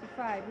 and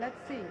 25. Let's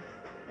see.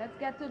 Let's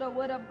get to the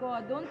word of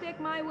God. Don't take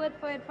my word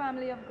for it,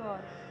 family of God.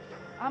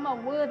 I'm a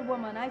word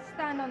woman. I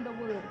stand on the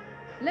word.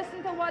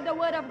 Listen to what the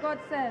word of God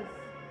says.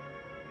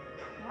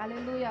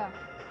 Hallelujah.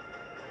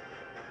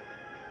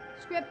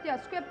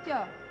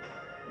 Scripture.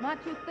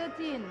 Matthew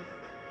 13,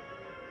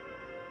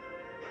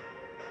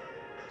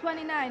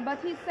 29. But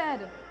he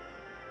said,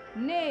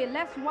 nay,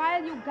 lest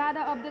while you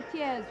gather up the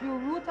tares, you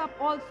root up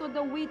also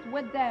the wheat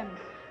with them.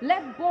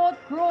 Let both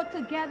grow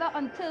together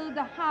until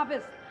the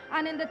harvest.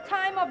 And in the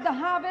time of the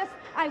harvest,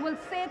 I will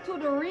say to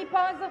the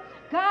reapers,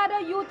 gather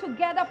you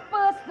together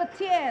first the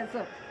tares,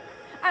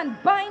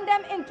 and bind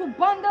them into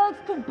bundles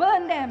to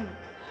burn them.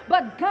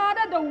 But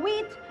gather the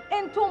wheat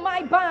into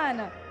my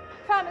barn.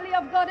 Family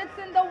of God, it's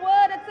in the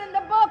word, it's in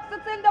the books,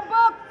 it's in the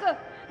books.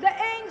 The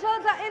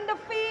angels are in the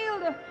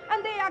field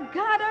and they are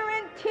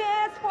gathering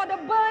tares for the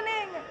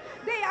burning.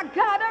 They are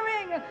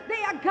gathering.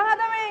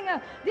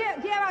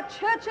 There are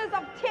churches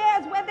of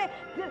tares where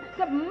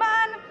the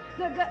man,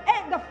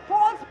 the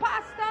false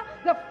pastor,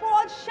 the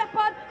false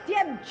shepherd,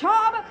 their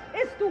job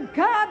is to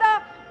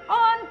gather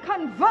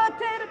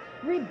unconverted,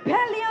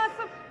 rebellious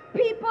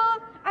people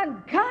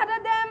and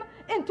gather them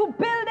into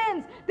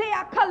buildings. They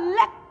are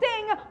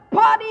collecting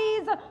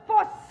bodies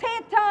for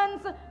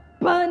Satan's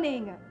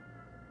burning.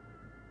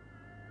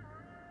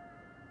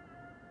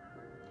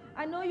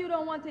 I know you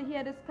don't want to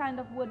hear this kind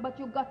of word, but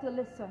you got to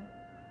listen.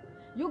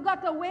 You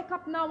got to wake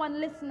up now and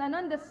listen and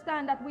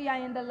understand that we are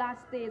in the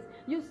last days.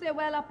 You say,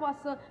 well,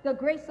 Apostle, the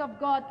grace of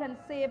God can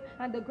save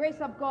and the grace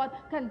of God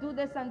can do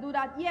this and do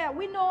that. Yeah,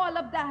 we know all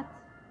of that.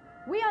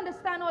 We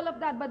understand all of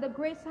that, but the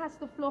grace has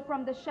to flow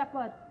from the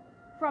shepherd,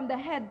 from the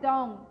head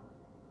down.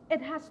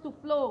 It has to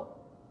flow.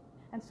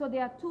 And so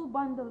there are 2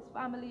 bundles,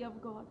 family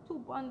of God. 2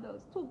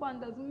 bundles.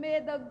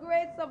 May the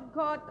grace of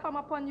God come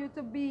upon you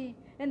to be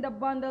in the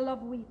bundle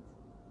of wheat.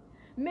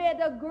 May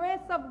the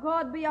grace of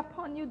God be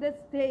upon you this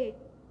day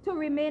to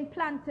remain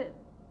planted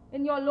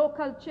in your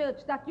local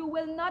church, that you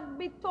will not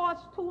be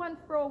tossed to and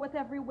fro with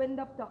every wind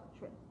of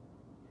doctrine.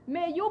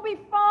 May you be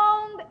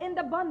found in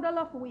the bundle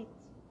of wheat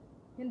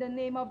in the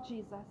name of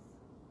Jesus.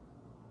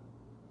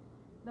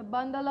 The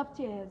bundle of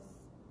tears.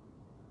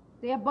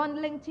 They are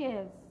bundling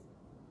tears.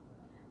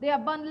 They are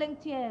bundling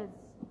tears.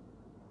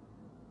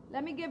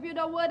 Let me give you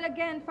the word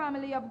again,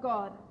 family of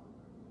God.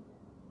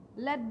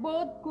 Let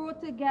both grow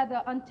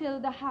together until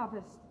the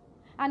harvest.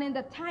 And in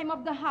the time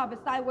of the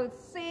harvest, I will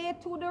say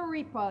to the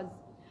reapers,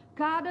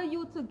 gather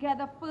you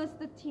together first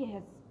the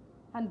tears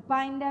and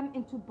bind them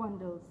into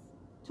bundles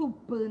to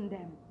burn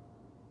them.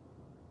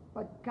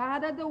 But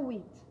gather the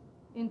wheat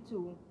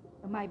into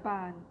my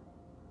barn.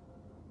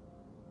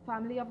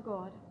 Family of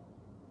God,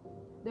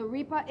 the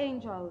reaper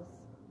angels,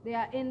 they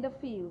are in the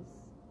fields.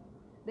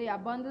 They are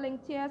bundling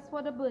tears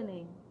for the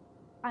burning,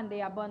 and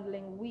they are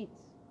bundling wheat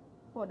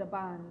for the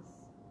barns.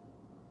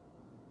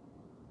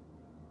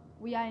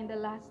 We are in the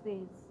last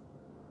days,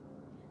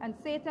 and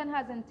Satan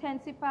has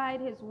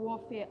intensified his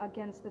warfare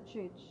against the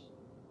church.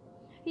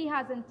 He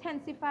has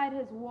intensified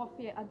his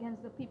warfare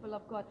against the people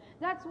of God.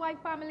 That's why,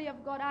 family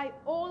of God, I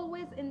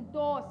always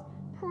endorse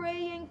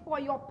praying for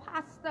your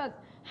pastors,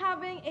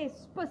 having a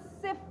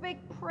specific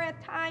prayer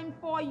time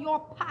for your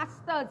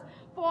pastors,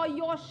 for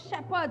your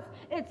shepherds.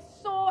 It's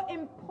so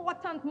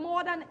important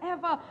more than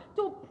ever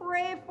to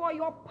pray for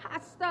your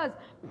pastors,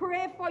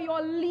 pray for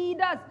your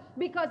leaders,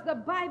 because the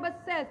Bible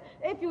says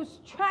if you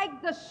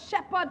strike the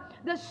shepherd,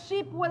 the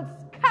sheep will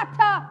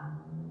scatter.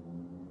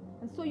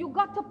 And so you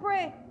got to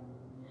pray.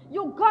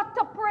 You got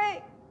to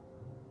pray.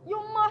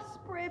 You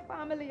must pray,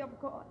 family of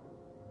God.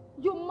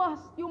 You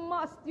must, you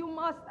must, you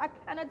must. I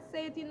cannot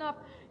say it enough.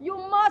 You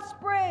must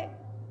pray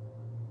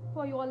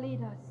for your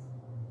leaders.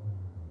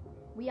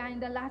 We are in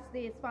the last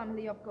days,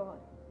 family of God.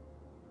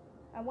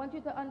 I want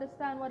you to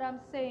understand what I'm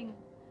saying.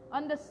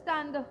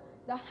 Understand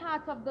the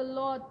heart of the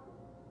Lord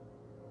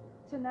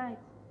tonight.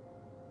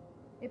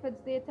 If it's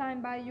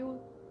daytime by you,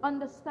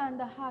 understand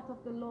the heart of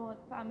the Lord,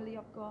 family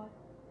of God.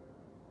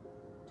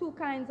 Two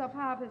kinds of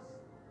harvest.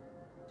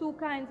 Two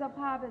kinds of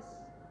harvest.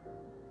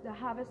 The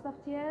harvest of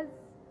tears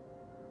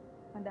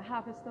and the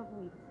harvest of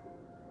wheat.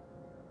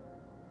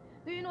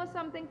 Do you know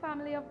something,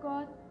 family of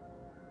God?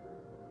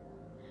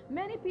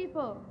 Many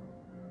people,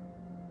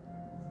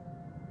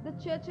 the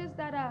churches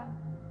that are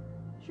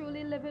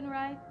truly living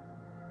right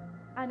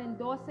and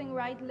endorsing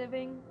right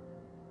living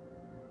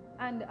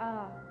and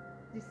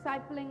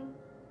discipling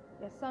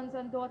their sons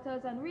and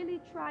daughters and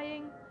really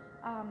trying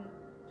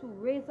to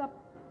raise up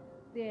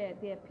their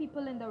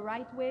people in the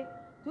right way,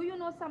 do you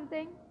know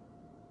something?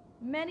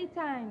 Many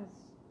times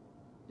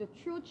the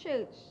true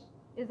church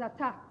is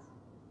attacked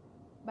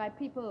by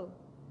people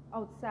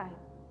outside.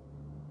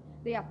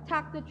 They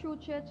attack the true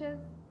churches.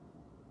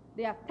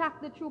 They attack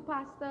the true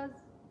pastors.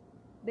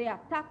 They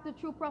attack the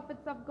true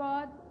prophets of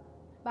God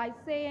by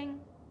saying,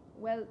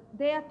 well,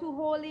 they are too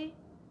holy.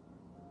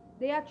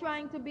 They are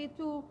trying to be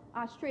too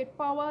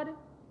straightforward.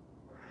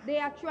 They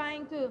are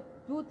trying to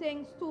do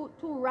things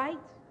too right.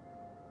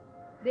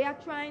 They are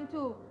trying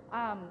to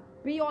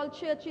be all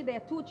churchy.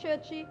 They're too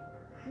churchy.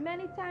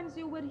 Many times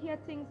you would hear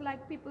things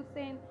like people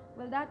saying,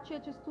 well, that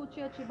church is too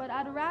churchy, but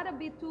I'd rather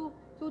be too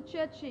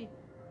churchy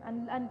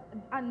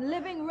and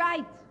living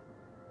right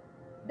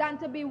than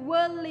to be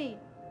worldly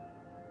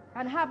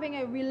and having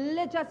a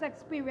religious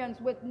experience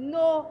with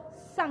no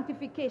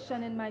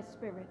sanctification in my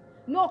spirit,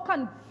 no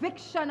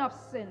conviction of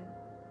sin,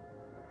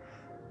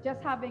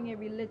 just having a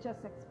religious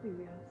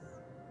experience.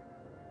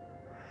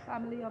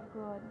 Family of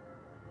God,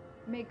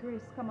 may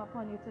grace come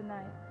upon you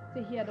tonight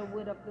to hear the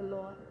word of the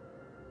Lord.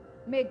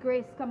 May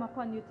grace come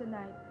upon you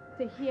tonight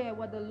to hear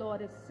what the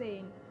Lord is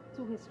saying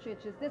to his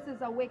churches. This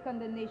is Awaken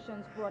the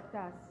Nations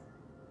broadcast.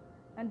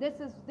 And this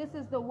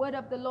is the word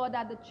of the Lord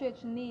that the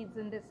church needs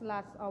in this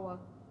last hour.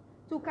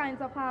 Two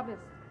kinds of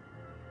harvest.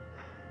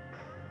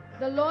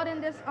 The Lord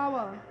in this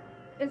hour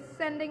is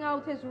sending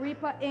out his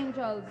reaper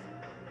angels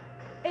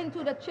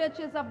into the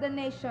churches of the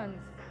nations.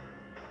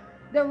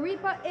 The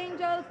reaper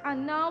angels are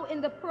now in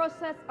the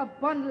process of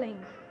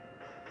bundling.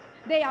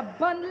 They are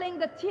bundling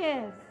the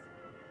tears.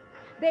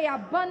 They are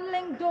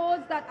bundling those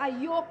that are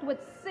yoked with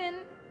sin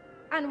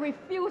and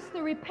refuse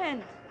to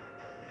repent.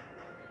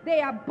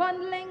 They are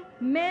bundling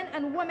men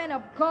and women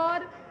of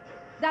God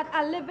that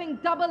are living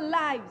double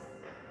lives.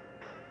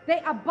 They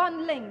are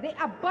bundling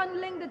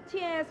the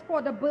tears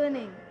for the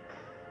burning.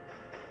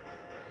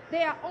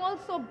 They are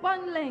also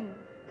bundling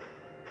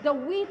the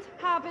wheat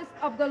harvest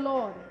of the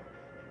Lord.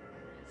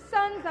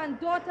 Sons and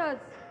daughters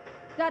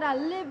that are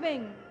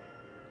living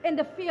in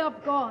the fear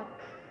of God,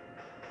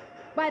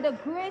 by the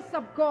grace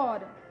of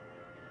God,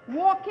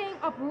 walking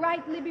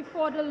uprightly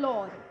before the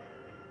Lord,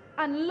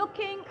 and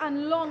looking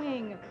and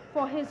longing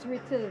for his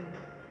return.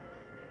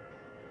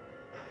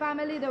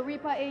 Family, the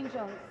reaper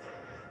angels.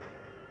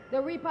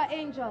 The reaper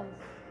angels.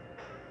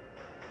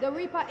 The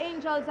reaper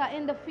angels are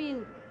in the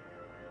field.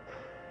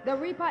 The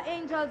reaper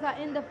angels are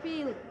in the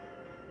field.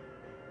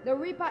 The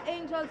reaper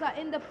angels are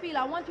in the field.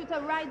 I want you to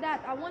write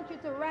that. I want you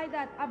to write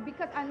that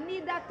because I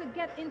need that to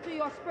get into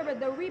your spirit.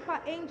 The reaper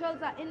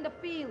angels are in the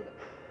field.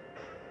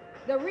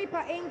 The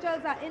reaper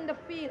angels are in the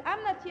field.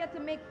 I'm not here to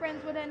make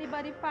friends with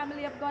anybody,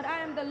 family of God. I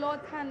am the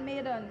Lord's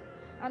handmaiden,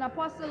 an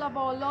apostle of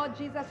our Lord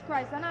Jesus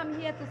Christ, and I'm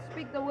here to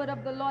speak the word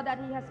of the Lord that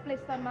he has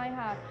placed on my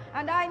heart.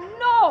 And I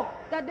know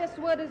that this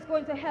word is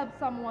going to help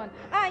someone.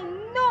 I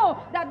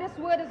know that this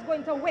word is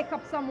going to wake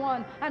up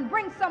someone and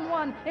bring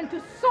someone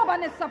into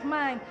soberness of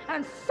mind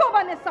and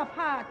soberness of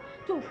heart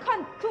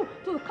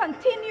to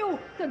continue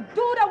to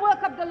do the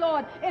work of the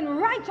Lord in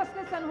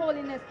righteousness and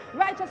holiness.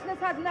 Righteousness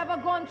has never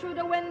gone through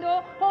the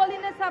window.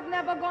 Holiness have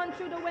never gone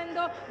through the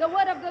window. The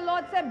word of the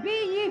Lord said, be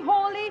ye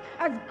holy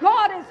as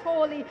God is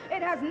holy.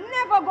 It has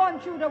never gone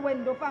through the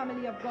window,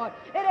 family of God.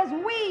 It is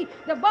we,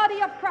 the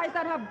body of Christ,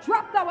 that have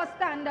dropped our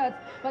standards.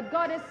 But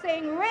God is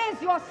saying,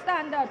 raise your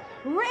standard.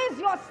 Raise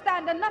your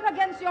standard, not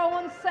against your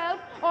own self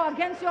or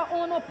against your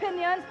own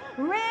opinions.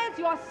 Raise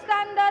your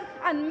standard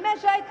and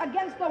measure it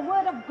against the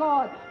word of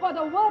God. For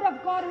the word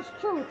of God is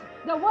truth.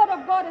 The word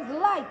of God is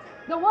light.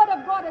 The word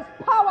of God is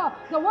power.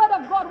 The word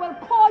of God will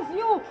cause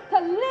you to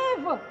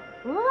live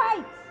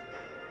right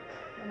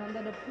and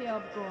under the fear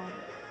of God.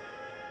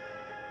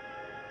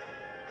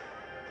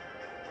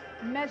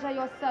 Measure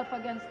yourself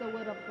against the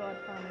word of God,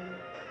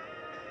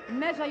 family.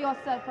 Measure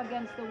yourself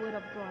against the word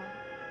of God.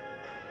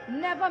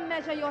 Never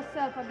measure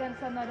yourself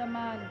against another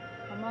man,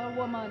 another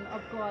woman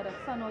of God, a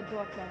son or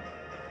daughter.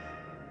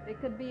 It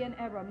could be an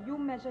error. You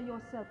measure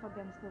yourself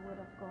against the word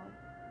of God.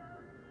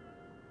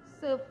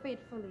 Serve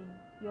faithfully.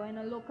 You're in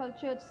a local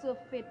church, serve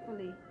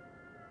faithfully.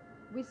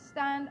 We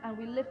stand and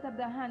we lift up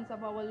the hands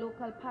of our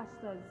local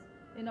pastors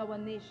in our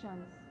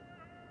nations.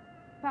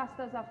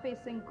 Pastors are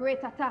facing great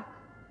attack.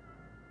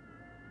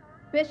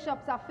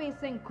 Bishops are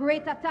facing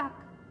great attack.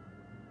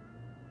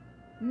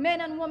 Men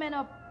and women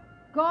of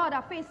God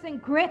are facing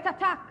great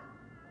attack.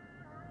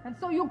 And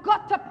so you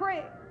got to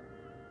pray.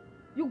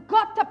 You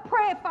got to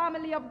pray,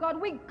 family of God.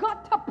 We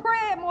got to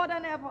pray more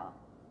than ever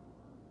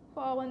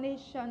for our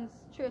nation's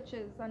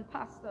churches and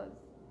pastors.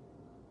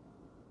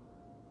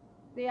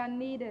 They are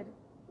needed.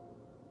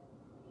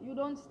 You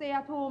don't stay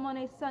at home on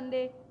a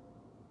Sunday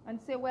and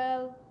say,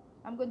 well,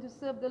 I'm going to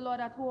serve the Lord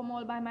at home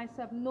all by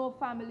myself. No,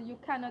 family, you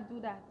cannot do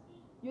that.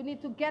 You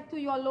need to get to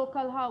your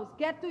local house.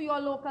 Get to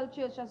your local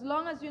church. As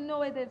long as you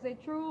know it is a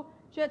true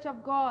church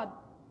of God,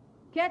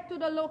 get to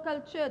the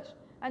local church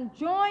and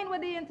join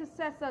with the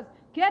intercessors.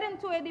 Get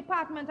into a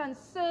department and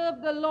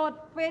serve the Lord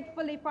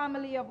faithfully,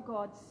 family of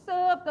God.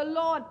 Serve the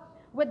Lord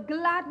with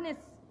gladness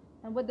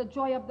and with the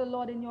joy of the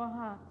Lord in your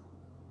heart.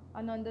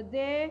 And on the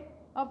day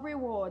of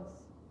rewards,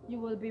 you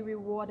will be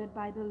rewarded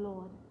by the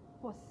Lord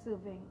for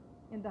serving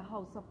in the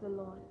house of the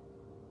Lord.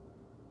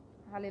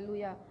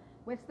 Hallelujah.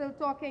 We're still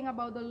talking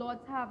about the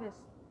Lord's harvest.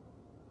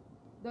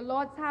 The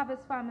Lord's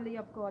harvest, family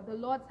of God. The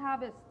Lord's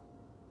harvest.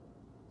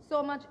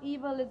 So much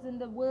evil is in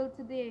the world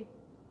today.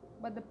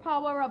 But the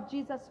power of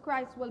Jesus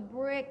Christ will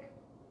break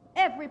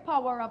every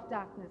power of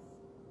darkness.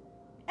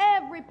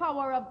 Every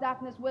power of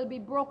darkness will be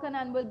broken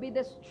and will be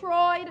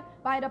destroyed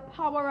by the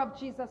power of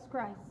Jesus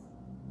Christ.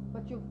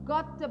 But you've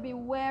got to be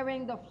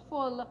wearing the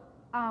full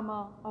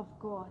armor of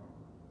God.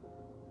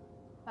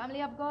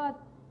 Family of God,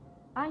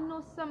 I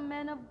know some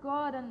men of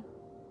God, and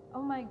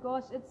oh my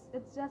gosh,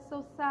 it's just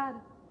so sad.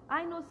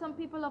 I know some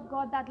people of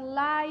God that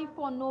lie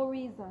for no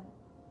reason.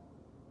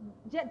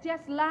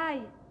 Just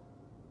lie.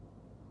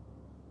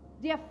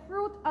 Their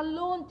fruit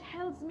alone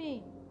tells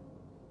me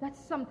that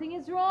something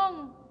is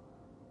wrong.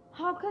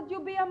 How could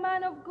you be a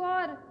man of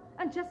God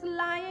and just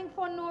lying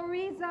for no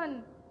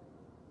reason?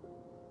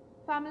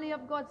 Family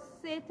of God,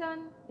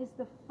 Satan is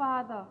the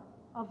father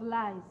of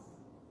lies.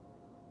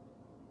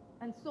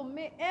 And so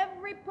may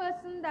every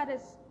person that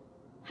is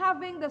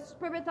having the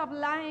spirit of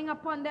lying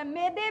upon them,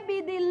 may they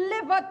be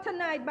delivered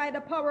tonight by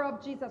the power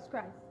of Jesus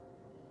Christ.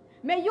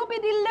 May you be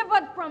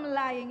delivered from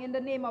lying in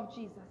the name of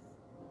Jesus.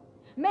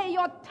 May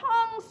your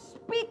tongue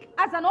speak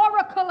as an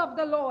oracle of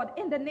the Lord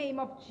in the name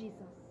of Jesus.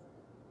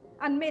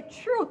 And may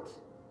truth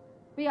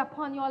be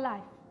upon your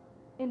life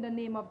in the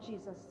name of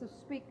Jesus, to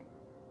speak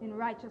in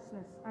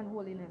righteousness and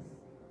holiness.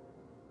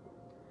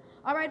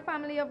 All right,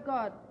 family of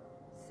God.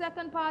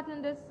 Second part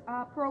in this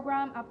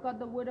program, I've got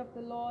the word of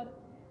the Lord.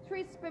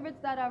 3 spirits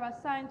that are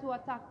assigned to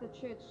attack the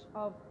church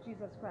of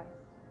Jesus Christ.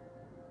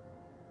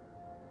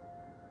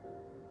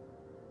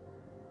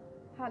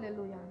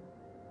 Hallelujah.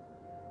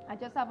 I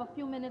just have a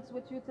few minutes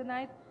with you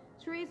tonight.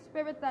 3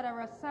 spirits that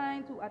are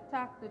assigned to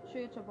attack the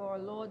church of our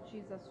Lord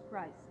Jesus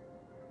Christ.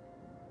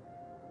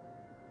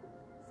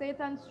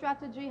 Satan's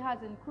strategy has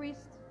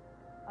increased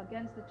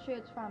against the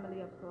church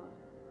family of God.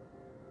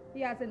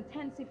 He has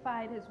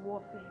intensified his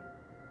warfare.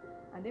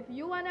 And if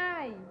you and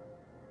I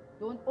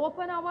don't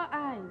open our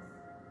eyes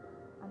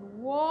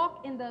and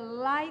walk in the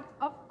light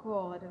of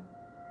God,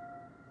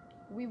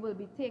 we will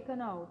be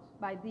taken out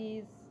by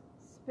these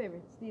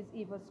spirits, these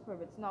evil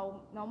spirits.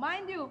 Now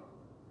mind you,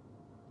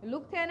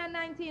 Luke 10 and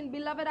 19,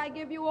 beloved, I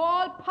give you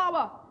all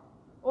power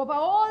over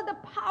all the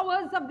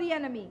powers of the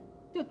enemy,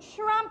 to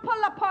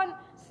trample upon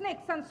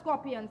snakes and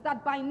scorpions,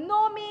 that by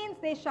no means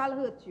they shall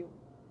hurt you.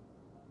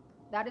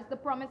 That is the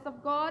promise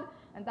of God,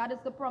 and that is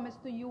the promise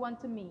to you and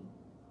to me.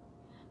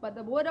 But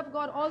the word of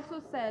God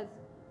also says,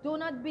 do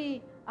not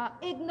be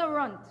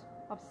ignorant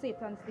of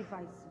Satan's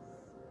devices.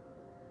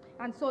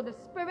 And so the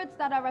spirits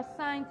that are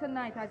assigned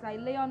tonight, as I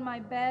lay on my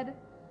bed,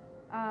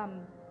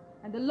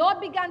 and the Lord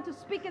began to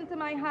speak into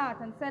my heart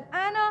and said,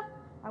 Anna,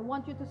 I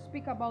want you to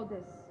speak about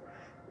this.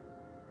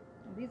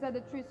 And these are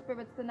the three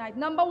spirits tonight.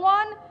 Number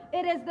one,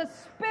 it is the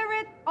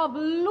spirit of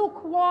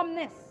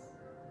lukewarmness.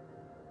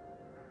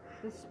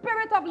 The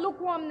spirit of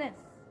lukewarmness.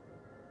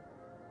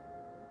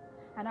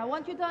 And I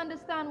want you to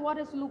understand what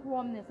is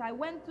lukewarmness. I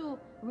went to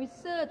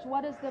research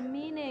what is the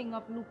meaning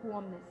of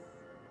lukewarmness.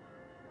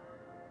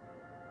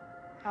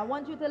 I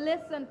want you to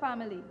listen,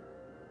 family.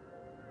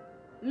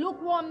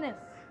 Lukewarmness.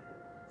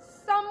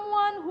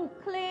 Someone who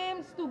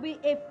claims to be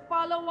a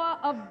follower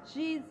of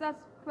Jesus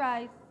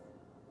Christ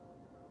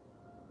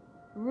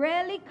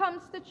rarely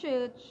comes to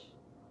church,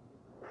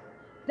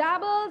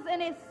 dabbles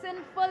in a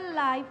sinful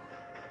life,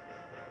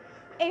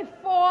 a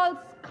false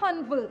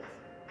convert.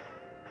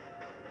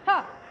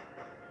 Ha!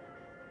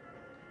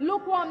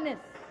 Lukewarmness.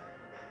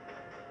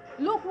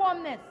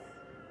 Lukewarmness.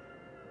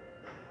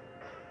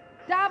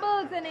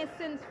 Dabbles in a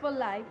sinful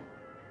life,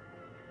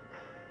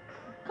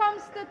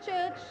 comes to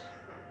church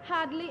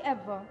hardly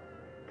ever,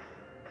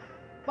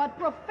 but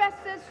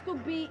professes to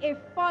be a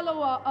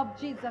follower of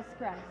Jesus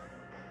Christ,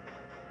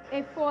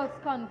 a false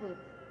convert.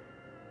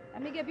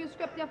 Let me give you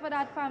scripture for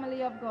that,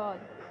 family of God.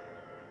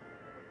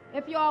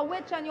 If you are a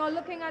witch and you're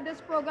looking at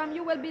this program,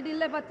 you will be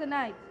delivered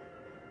tonight.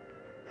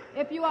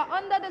 If you are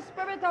under the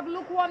spirit of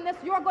lukewarmness,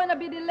 you're going to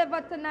be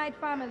delivered tonight,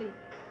 family.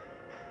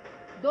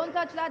 Don't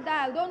touch that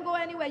dial. Don't go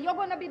anywhere. You're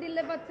going to be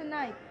delivered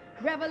tonight.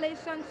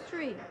 Revelation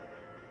 3.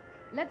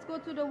 Let's go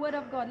to the word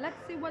of God. Let's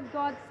see what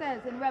God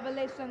says in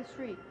Revelation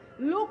 3.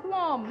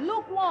 Lukewarm,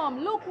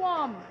 lukewarm,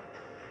 lukewarm.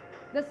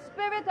 The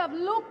spirit of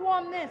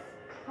lukewarmness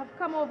have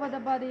come over the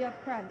body of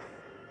Christ.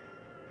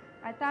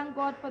 I thank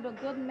God for the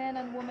good men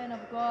and women of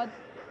God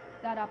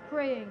that are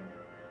praying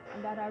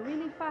and that are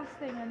really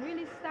fasting and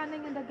really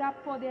standing in the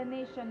gap for their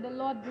nation. The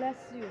Lord bless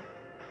you.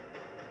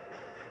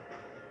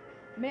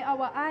 May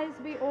our eyes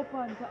be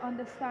open to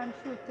understand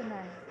truth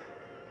tonight.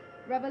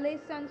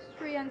 Revelation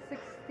 3 and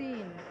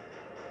 16.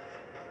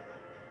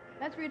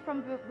 Let's read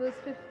from verse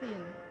 15.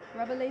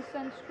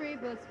 Revelation 3,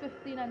 verse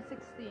 15 and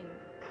 16.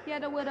 Hear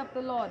the word of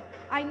the Lord.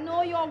 I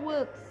know your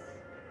works,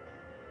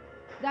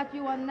 that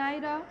you are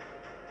neither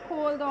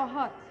cold or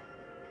hot.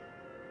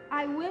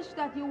 I wish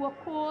that you were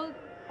cold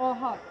or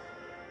hot.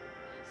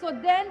 So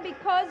then,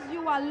 because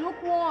you are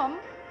lukewarm,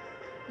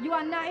 you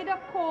are neither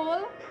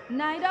cold,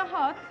 neither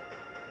hot,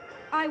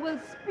 I will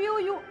spew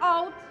you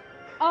out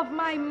of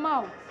my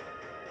mouth.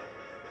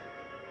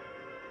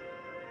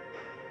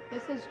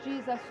 This is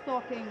Jesus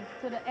talking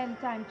to the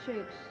Endtime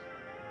church.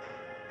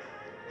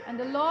 And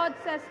the Lord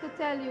says to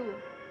tell you,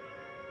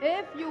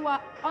 if you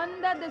are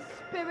under the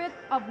spirit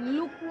of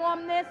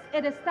lukewarmness,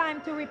 it is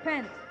time to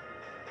repent.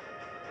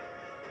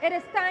 It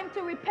is time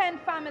to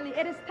repent, family.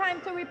 It is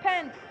time to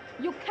repent.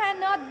 You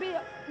cannot be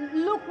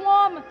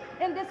lukewarm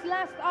in this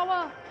last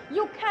hour.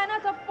 You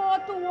cannot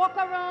afford to walk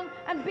around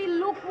and be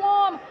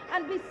lukewarm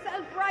and be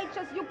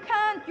self-righteous. You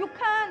can't. You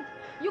can't.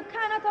 You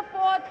cannot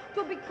afford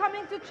to be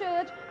coming to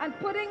church and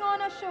putting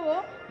on a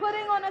show,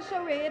 putting on a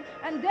charade,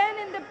 and then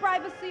in the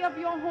privacy of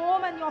your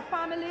home and your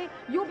family,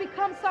 you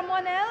become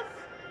someone else.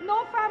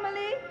 No,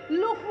 family.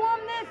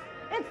 Lukewarmness.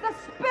 It's the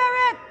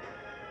spirit.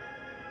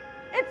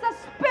 It's a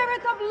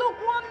spirit of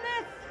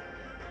lukewarmness.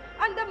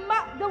 And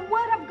the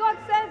word of God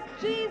says,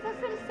 Jesus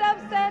himself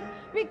said,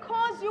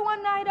 because you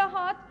are neither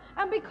hot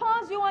and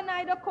because you are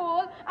neither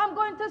cold, I'm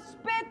going to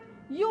spit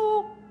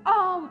you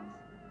out.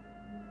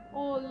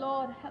 Oh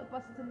Lord, help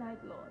us tonight,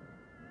 Lord.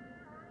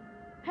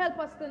 Help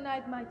us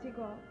tonight, mighty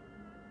God.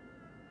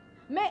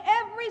 May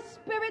every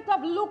spirit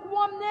of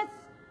lukewarmness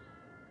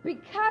be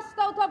cast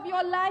out of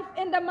your life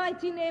in the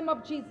mighty name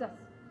of Jesus.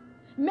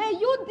 May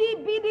you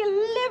be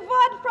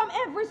delivered from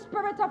every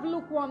spirit of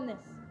lukewarmness.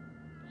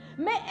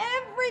 May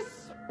every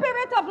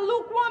spirit of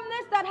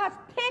lukewarmness that has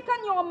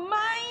taken your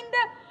mind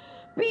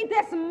be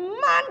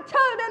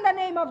dismantled in the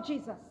name of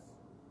Jesus.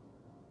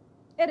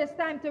 It is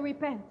time to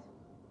repent.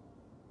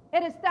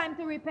 It is time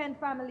to repent,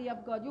 family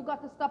of God. You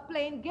got to stop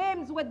playing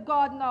games with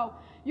God now.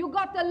 You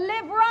got to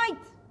live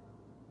right.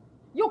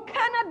 You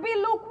cannot be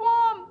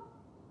lukewarm.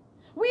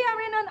 We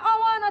are in an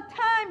hour and a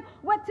time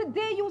where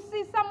today you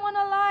see someone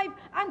alive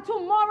and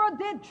tomorrow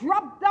they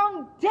drop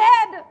down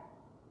dead.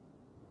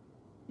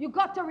 You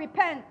got to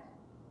repent.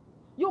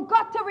 You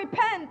got to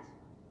repent.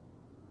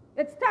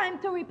 It's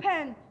time to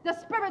repent. The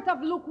spirit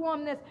of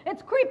lukewarmness,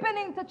 it's creeping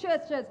into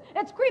churches.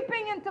 It's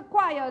creeping into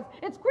choirs.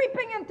 It's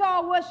creeping into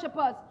our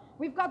worshipers.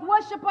 We've got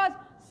worshipers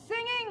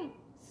singing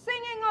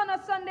on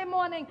a Sunday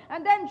morning,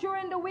 and then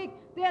during the week,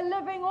 they're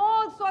living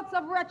all sorts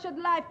of wretched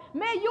life.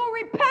 May you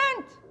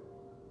repent.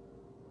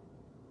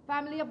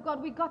 Family of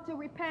God, we got to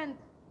repent.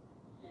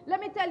 Let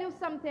me tell you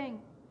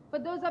something. For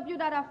those of you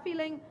that are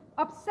feeling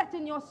upset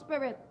in your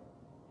spirit,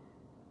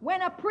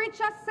 when a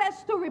preacher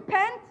says to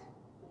repent,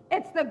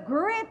 it's the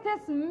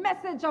greatest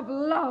message of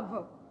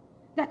love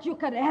that you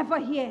could ever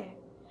hear.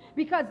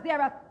 Because there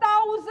are thousands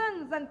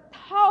thousands and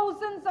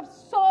thousands of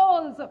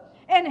souls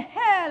in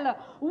hell,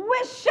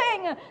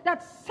 wishing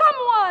that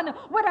someone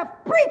would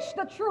have preached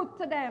the truth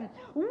to them,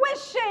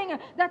 wishing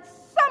that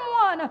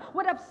someone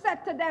would have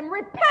said to them,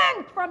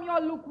 repent from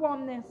your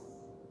lukewarmness.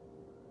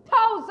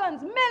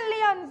 Thousands,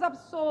 millions of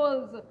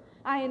souls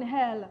are in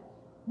hell,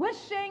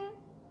 wishing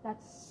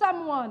that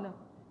someone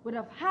would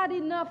have had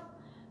enough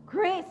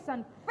grace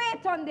and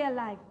faith on their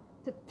life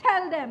to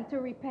tell them to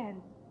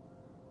repent.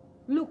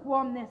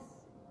 Lukewarmness.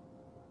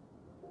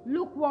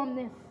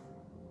 Lukewarmness.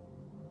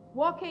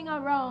 Walking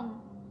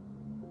around,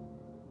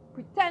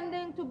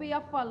 pretending to be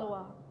a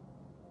follower,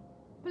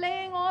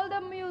 playing all the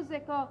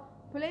music, or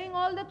playing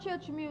all the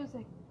church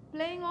music,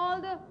 playing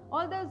all the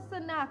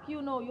sanak,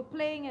 you know, you're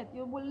playing it,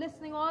 you're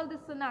listening all the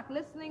sanak,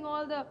 listening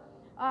all the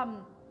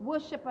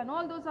worship and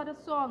all those other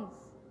songs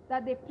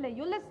that they play.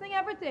 You're listening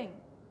everything,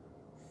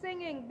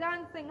 singing,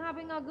 dancing,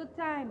 having a good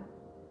time.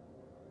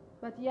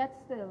 But yet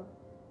still,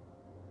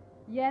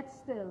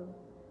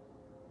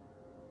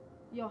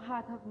 your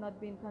heart have not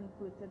been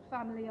converted.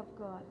 Family of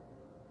God,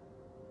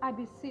 I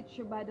beseech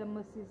you by the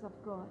mercies of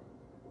God,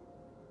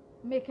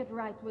 make it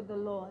right with the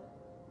Lord.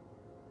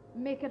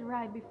 Make it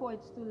right before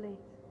it's too late.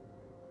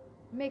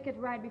 Make it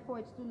right before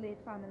it's too late,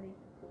 family.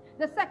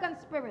 The second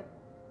spirit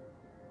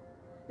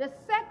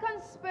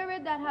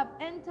that have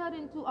entered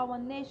into our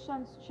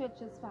nation's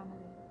churches,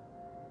 family.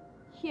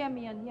 Hear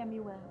me and hear me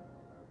well.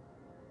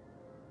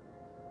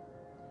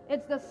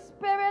 It's the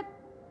spirit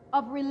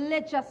of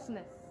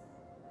religiousness.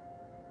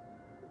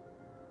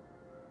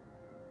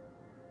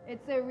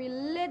 It's a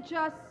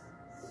religious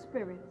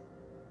spirit.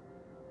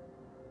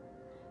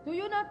 Do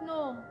you not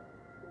know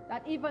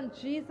that even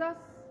Jesus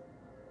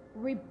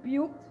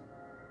rebuked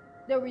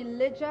the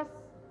religious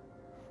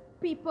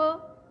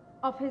people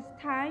of his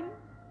time?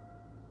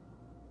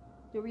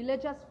 The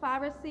religious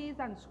Pharisees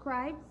and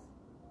scribes.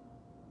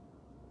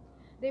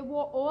 They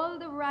wore all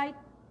the right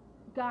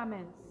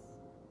garments.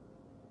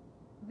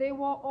 They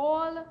were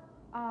all,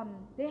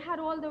 they had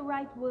all the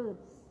right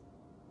words.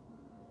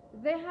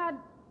 They had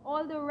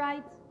all the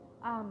right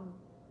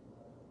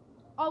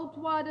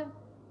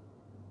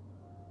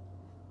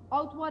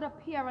outward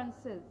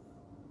appearances.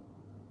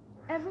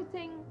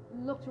 Everything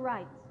looked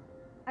right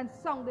and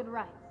sounded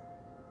right.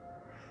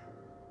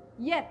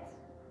 Yet,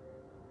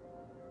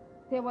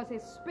 there was a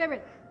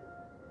spirit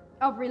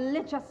of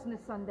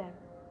religiousness on them.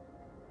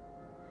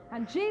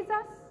 And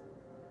Jesus,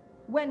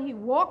 when he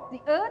walked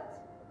the earth,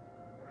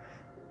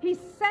 he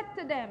said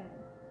to them,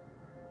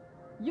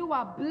 you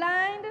are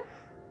blind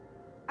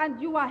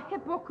and you are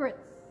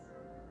hypocrites.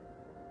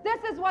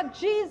 This is what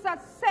Jesus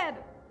said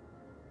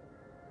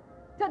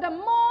to the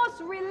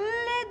most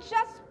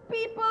religious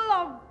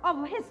people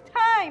of his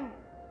time.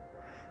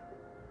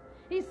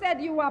 He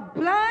said, you are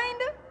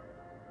blind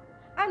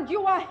and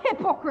you are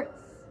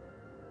hypocrites,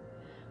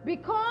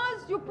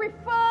 because you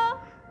prefer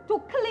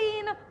to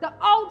clean the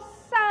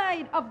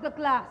outside of the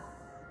glass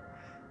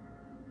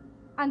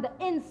and the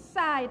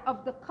inside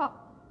of the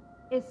cup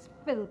is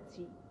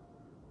filthy.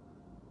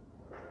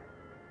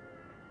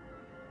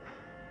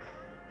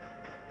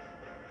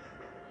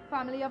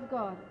 Family of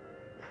God,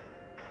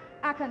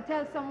 I can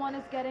tell someone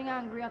is getting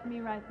angry at me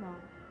right now.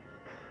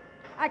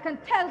 I can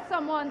tell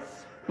someone's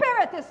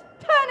spirit is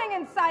turning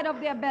inside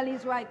of their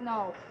bellies right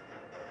now.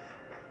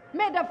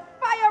 May the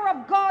fire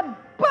of God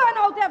burn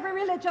out every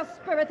religious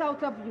spirit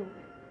out of you.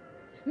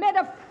 May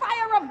the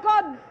fire of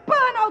God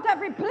burn out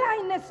every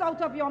blindness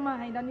out of your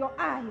mind, and your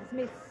eyes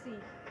may see.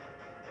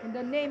 In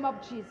the name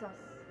of Jesus.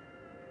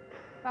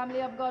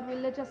 Family of God,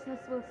 religiousness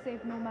will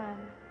save no man.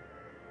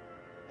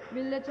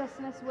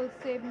 Religiousness will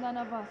save none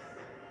of us.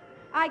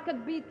 I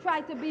could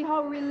try to be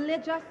how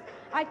religious.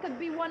 I could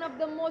be one of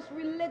the most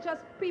religious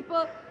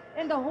people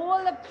in the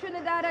whole of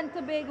Trinidad and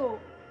Tobago,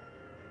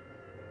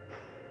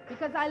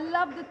 because I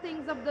love the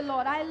things of the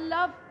Lord. I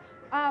love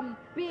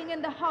being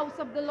in the house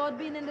of the Lord,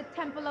 being in the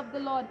temple of the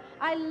Lord.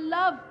 I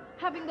love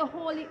having the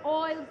holy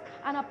oils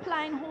and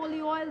applying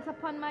holy oils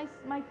upon my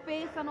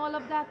face and all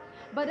of that.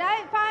 But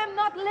if I am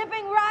not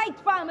living right,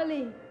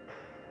 family,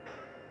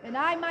 then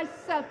I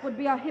myself would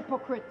be a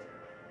hypocrite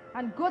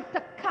and good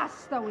to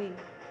cast away.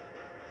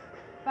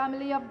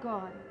 Family of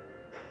God,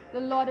 the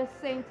Lord is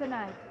saying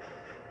tonight,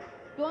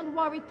 don't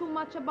worry too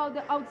much about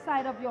the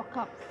outside of your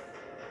cups.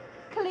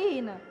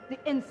 Clean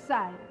the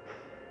inside.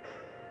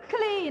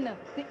 Clean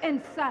the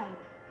inside.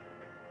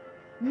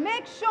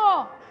 Make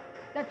sure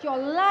that your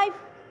life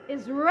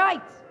is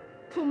right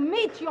to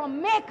meet your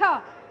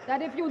Maker,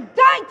 that if you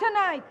die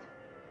tonight,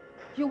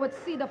 you would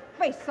see the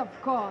face of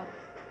God.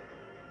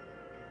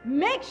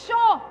 Make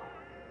sure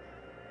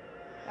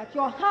that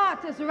your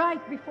heart is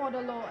right before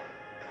the Lord.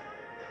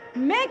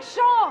 Make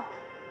sure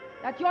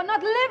that you're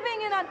not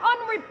living in an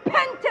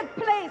unrepented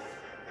place.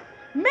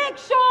 Make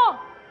sure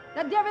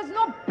that there is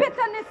no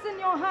bitterness in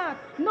your heart,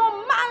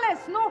 no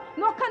malice, no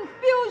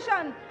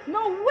confusion,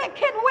 no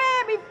wicked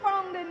way be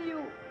found in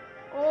you.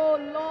 Oh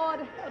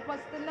Lord, help us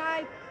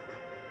tonight.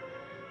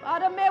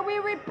 Father, may we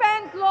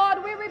repent,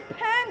 Lord. We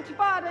repent,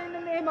 Father, in the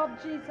name of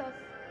Jesus.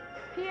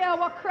 Hear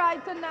our cry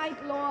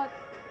tonight, Lord.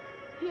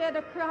 Hear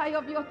the cry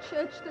of your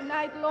church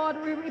tonight, Lord.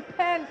 We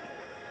repent.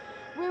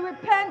 We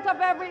repent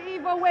of every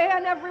evil way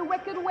and every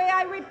wicked way.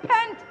 I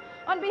repent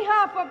on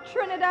behalf of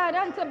Trinidad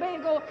and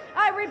Tobago.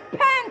 I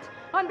repent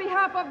on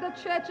behalf of the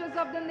churches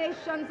of the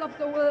nations of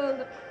the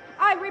world.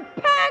 I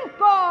repent,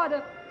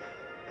 God,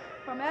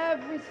 from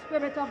every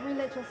spirit of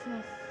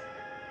religiousness.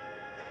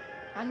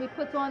 And we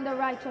put on the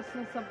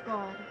righteousness of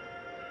God.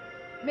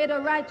 May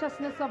the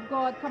righteousness of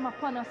God come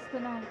upon us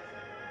tonight.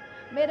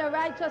 May the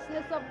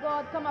righteousness of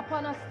God come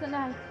upon us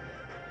tonight.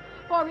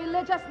 For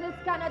religiousness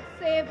cannot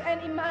save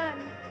any man.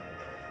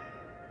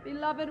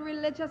 Beloved,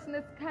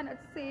 religiousness cannot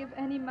save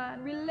any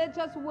man.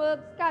 Religious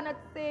works cannot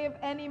save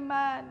any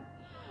man.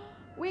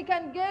 We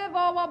can give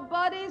our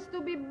bodies to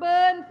be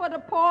burned for the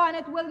poor and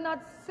it will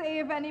not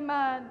save any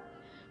man.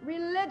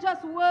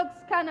 Religious works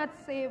cannot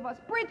save us.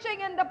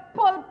 Preaching in the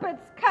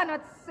pulpits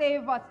cannot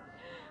save us.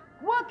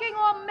 Working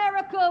on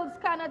miracles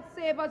cannot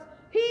save us.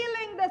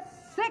 Healing the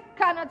sick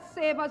cannot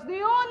save us.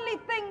 The only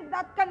thing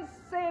that can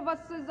save us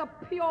is a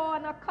pure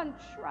and a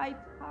contrite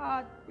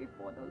heart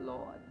before the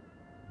Lord.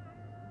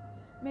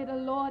 May the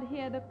Lord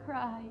hear the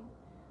cry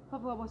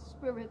of our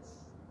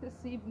spirits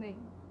this evening.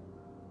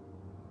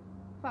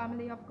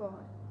 Family of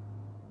God,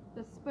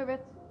 the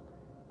spirit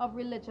of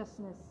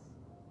religiousness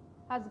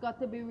has got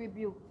to be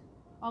rebuked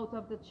out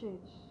of the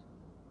church.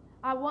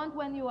 I want,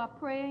 when you are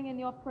praying in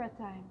your prayer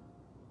time,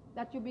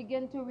 that you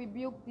begin to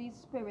rebuke these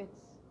spirits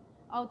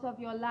out of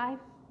your life,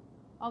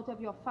 out of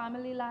your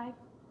family life,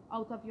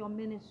 out of your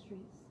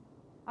ministries.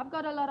 I've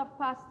got a lot of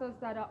pastors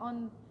that are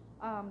on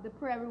the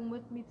prayer room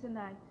with me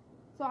tonight.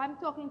 So I'm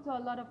talking to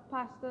a lot of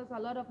pastors, a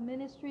lot of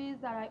ministries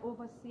that I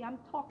oversee. I'm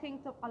talking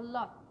to a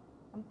lot.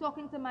 I'm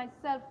talking to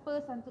myself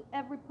first and to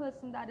every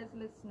person that is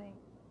listening.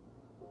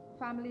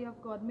 Family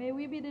of God, may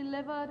we be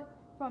delivered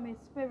from a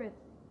spirit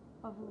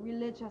of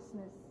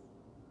religiousness.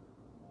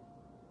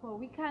 For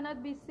we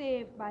cannot be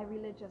saved by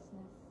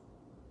religiousness.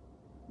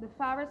 The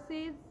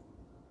Pharisees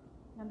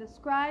and the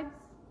scribes,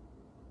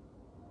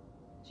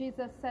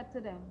 Jesus said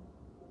to them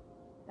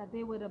that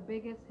they were the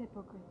biggest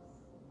hypocrites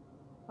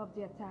of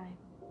their time.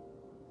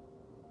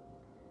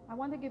 I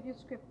want to give you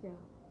scripture.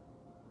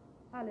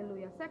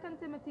 Hallelujah. 2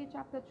 Timothy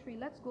chapter 3.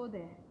 Let's go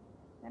there.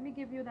 Let me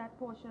give you that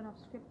portion of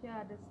scripture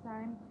at this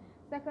time.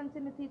 2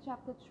 Timothy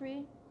chapter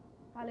 3.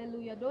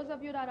 Hallelujah. Those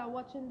of you that are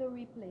watching the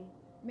replay,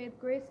 may the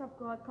grace of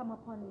God come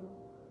upon you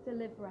to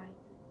live right.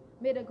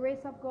 May the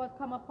grace of God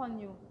come upon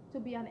you to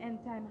be an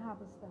end-time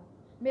harvester.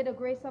 May the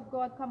grace of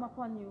God come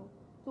upon you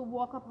to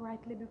walk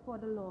uprightly before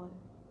the Lord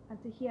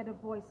and to hear the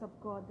voice of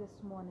God this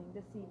morning,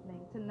 this evening,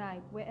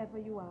 tonight, wherever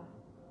you are.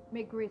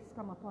 May grace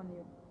come upon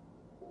you.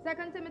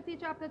 2 Timothy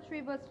chapter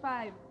 3 verse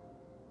 5.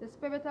 The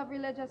spirit of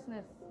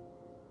religiousness.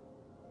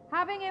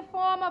 Having a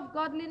form of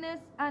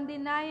godliness and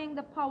denying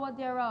the power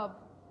thereof,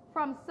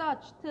 from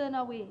such turn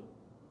away.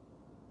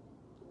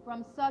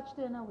 From such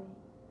turn away.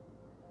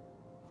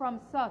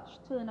 From such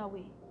turn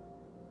away.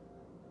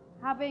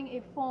 Having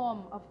a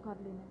form of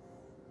godliness.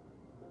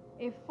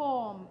 A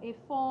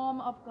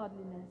form of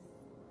godliness.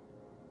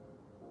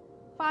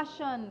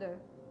 Fashioned,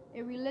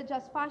 a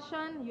religious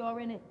fashion, you're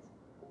in it.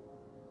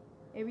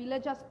 A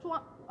religious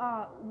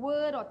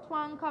word or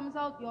twang comes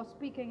out, you're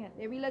speaking it.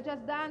 A religious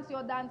dance,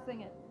 you're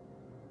dancing it.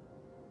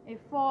 A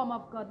form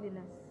of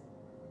godliness.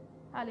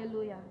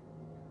 Hallelujah.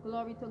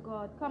 Glory to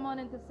God. Come on,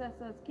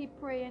 intercessors. Keep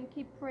praying,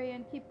 keep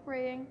praying, keep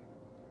praying.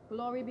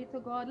 Glory be to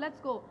God. Let's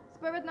go.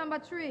 Spirit number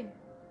 3.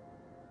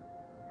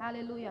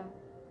 Hallelujah.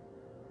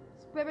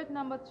 Spirit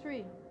number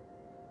 3.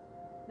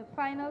 The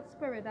final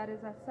spirit that is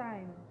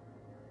assigned.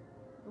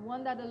 The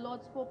one that the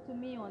Lord spoke to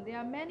me on. There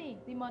are many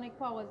demonic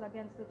powers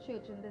against the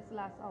church in this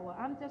last hour.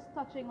 I'm just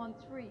touching on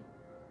 3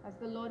 as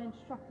the Lord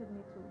instructed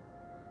me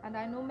to. And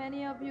I know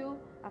many of you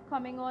are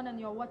coming on and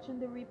you're watching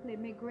the replay.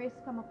 May grace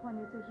come upon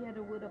you to hear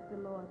the word of the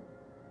Lord.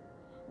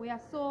 We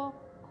are so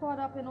caught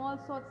up in all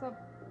sorts of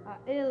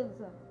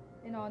ills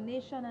in our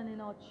nation and in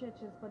our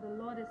churches. But the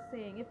Lord is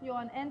saying, if you're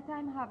an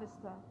end-time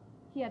harvester,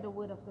 hear the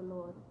word of the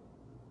Lord.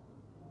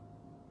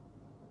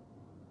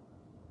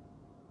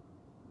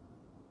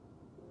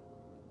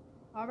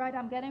 All right,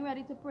 I'm getting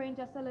ready to pray in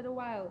just a little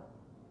while.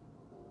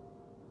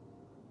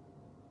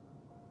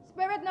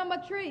 Spirit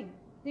number 3,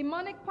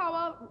 demonic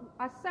power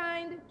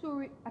assigned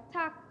to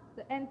attack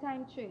the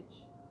end-time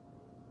church.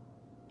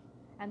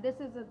 And this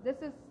is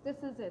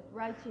it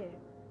right here.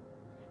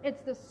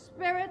 It's the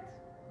spirit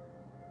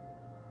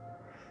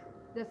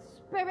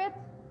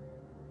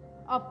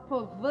of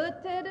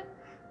perverted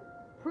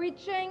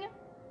preaching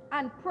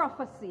and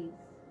prophecies.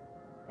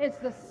 It's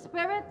the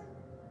spirit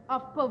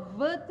of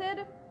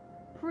perverted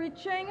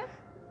preaching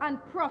and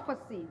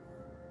prophecies.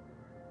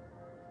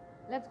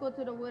 Let's go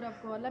to the word of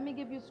God. Let me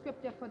give you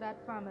scripture for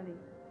that family.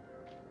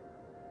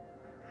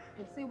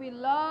 You see, we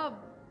love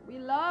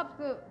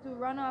to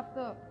run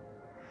after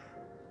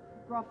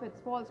prophets,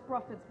 false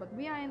prophets, but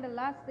we are in the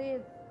last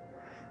days.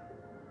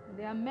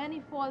 There are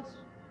many false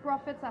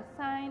prophets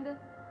assigned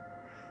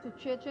to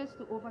churches,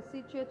 to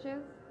oversee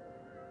churches.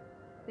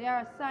 They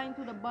are assigned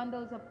to the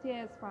bundles of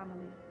tears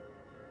family.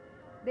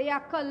 They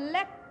are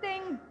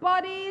collecting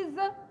bodies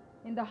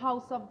in the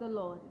house of the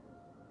Lord.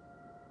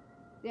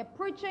 Their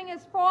preaching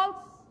is false.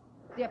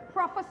 Their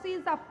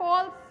prophecies are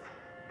false.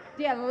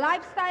 Their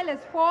lifestyle is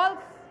false.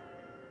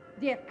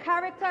 Their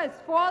character is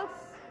false.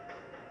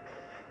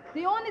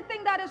 The only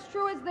thing that is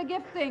true is the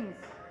giftings,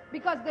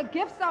 because the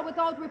gifts are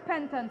without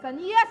repentance. And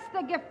yes, the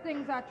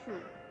giftings are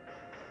true.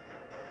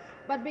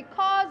 But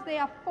because they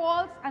are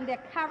false and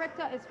their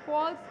character is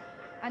false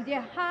and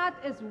their heart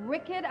is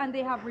wicked and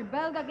they have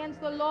rebelled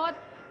against the Lord,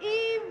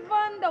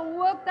 even the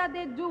work that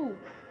they do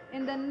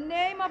in the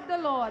name of the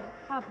Lord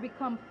have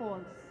become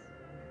false.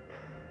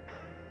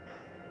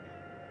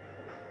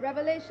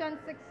 Revelation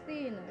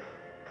 16.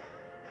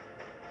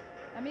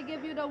 Let me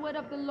give you the word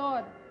of the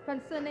Lord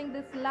concerning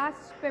this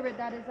last spirit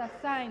that is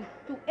assigned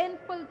to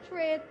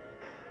infiltrate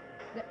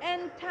the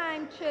end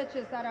time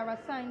churches that are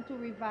assigned to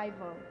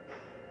revival.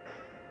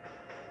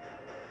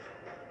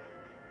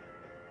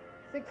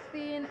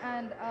 16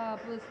 and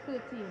verse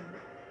 13.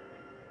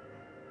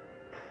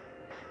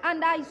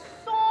 And I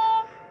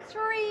saw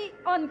 3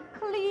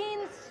 unclean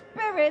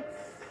spirits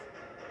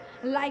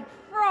like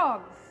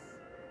frogs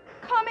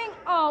coming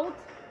out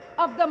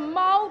of the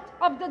mouth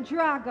of the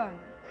dragon,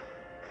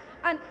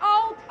 and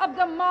out of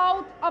the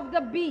mouth of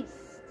the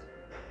beast,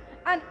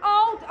 and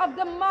out of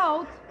the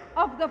mouth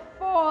of the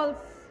false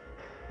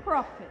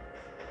prophet.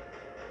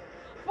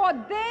 For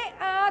they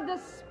are the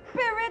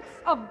spirits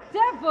of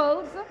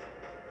devils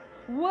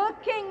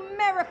working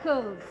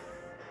miracles,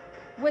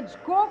 which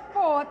go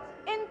forth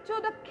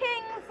into the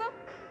kings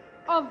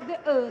of the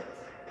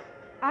earth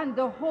and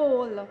the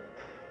whole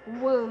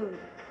world.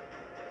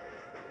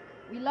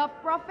 We love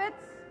prophets.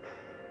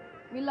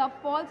 We love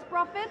false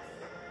prophets.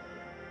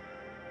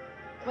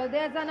 Well,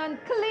 there's an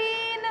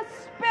unclean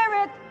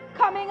spirit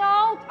coming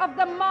out of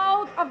the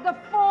mouth of the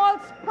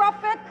false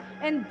prophet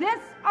in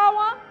this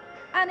hour,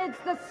 and it's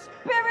the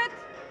spirit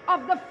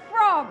of the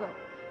frog.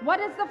 What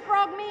does the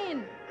frog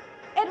mean?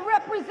 It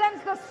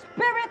represents the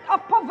spirit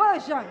of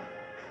perversion.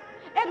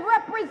 It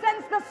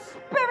represents the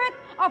spirit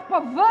of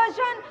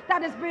perversion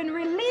that has been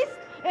released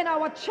in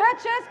our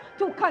churches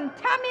to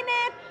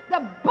contaminate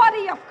the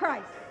body of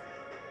Christ.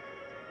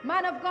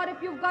 Man of God,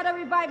 if you've got a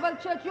revival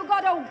church, you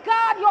got to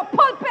guard your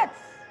pulpits.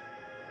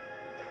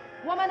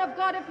 Woman of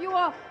God, if you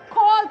are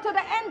called to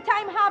the end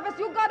time harvest,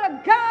 you got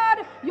to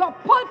guard your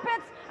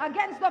pulpits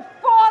against the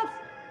false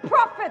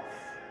prophets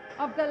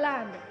of the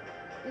land.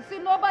 You see,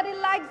 nobody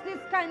likes this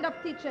kind of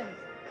teachings.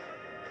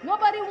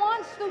 Nobody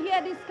wants to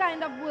hear this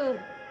kind of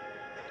word.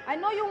 I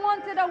know you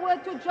wanted a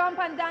word to jump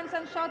and dance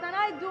and shout, and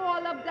I do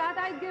all of that.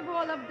 I give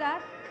all of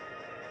that.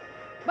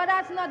 But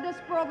that's not this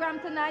program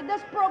tonight.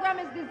 This program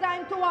is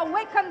designed to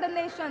awaken the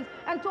nations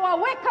and to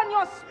awaken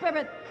your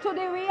spirit to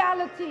the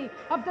reality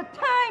of the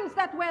times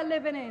that we're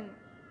living in.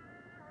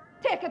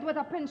 Take it with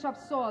a pinch of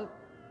salt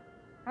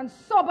and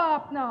sober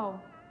up now.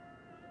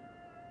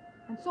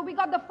 And so we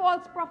got the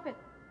false prophet.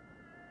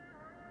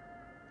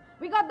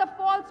 We got the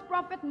false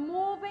prophet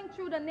moving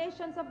through the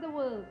nations of the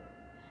world,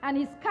 and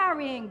he's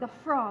carrying the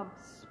frog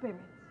spirit.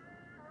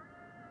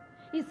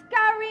 He's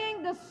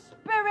carrying the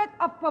spirit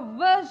of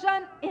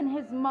perversion in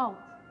his mouth,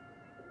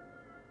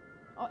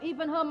 or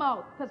even her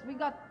mouth, because we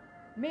got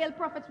male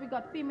prophets, we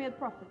got female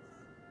prophets.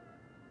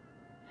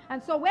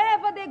 And so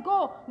wherever they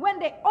go, when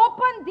they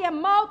open their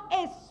mouth,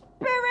 a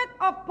spirit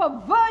of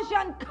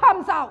perversion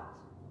comes out.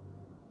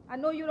 I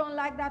know you don't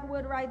like that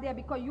word right there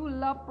because you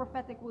love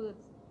prophetic words.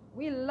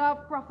 We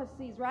love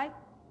prophecies, right?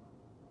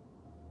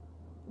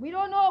 We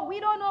don't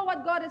know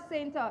what God is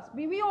saying to us.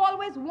 We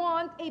always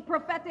want a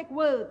prophetic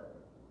word.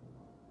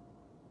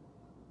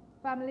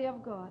 Family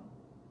of God,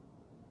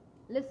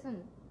 listen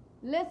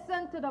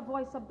to the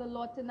voice of the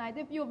Lord tonight.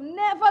 If you've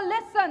never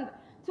listened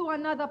to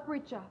another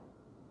preacher,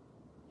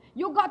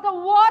 you got to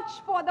watch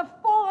for the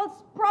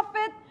false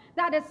prophet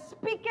that is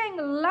speaking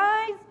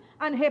lies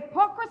and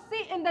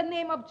hypocrisy in the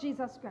name of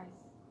Jesus Christ.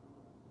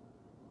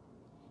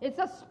 It's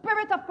a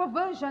spirit of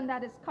perversion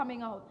that is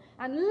coming out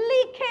and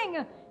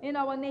leaking in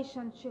our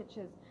nation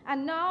churches.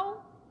 And now,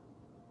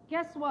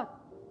 guess what?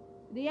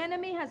 The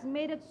enemy has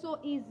made it so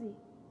easy.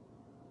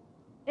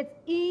 It's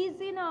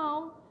easy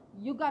now.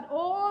 You got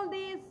all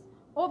these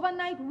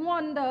overnight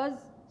wonders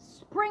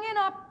springing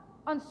up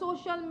on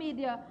social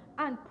media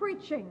and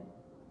preaching.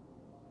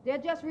 They're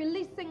just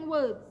releasing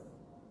words.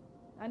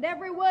 And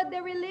every word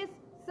they release,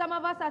 some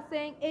of us are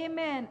saying,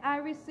 amen, I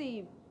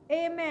receive.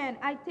 Amen,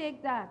 I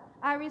take that.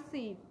 I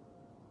receive.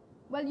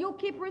 Well, you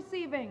keep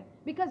receiving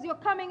because you're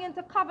coming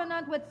into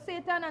covenant with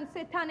Satan and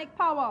satanic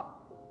power.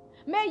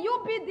 May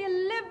you be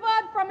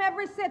delivered from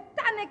every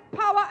satanic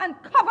power and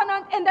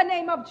covenant in the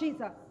name of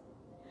Jesus.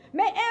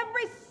 May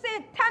every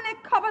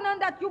satanic covenant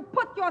that you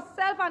put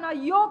yourself on a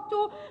yoke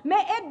to,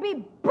 may it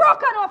be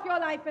broken off your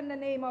life in the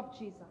name of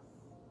Jesus.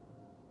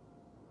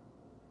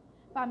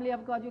 Family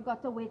of God, you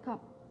got to wake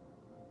up.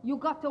 You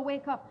got to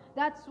wake up.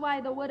 That's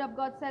why the word of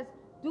God says,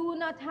 do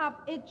not have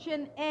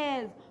itching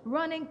ears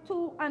running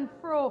to and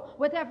fro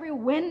with every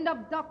wind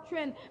of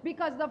doctrine,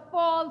 because the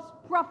false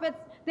prophets,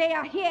 They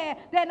are here.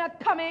 They're not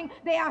coming.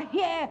 They are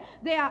here.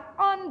 They are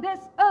on this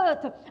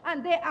earth.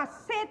 And they are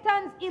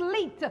Satan's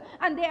elite.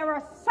 And they are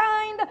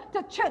assigned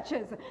to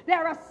churches. They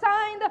are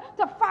assigned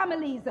to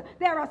families.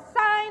 They are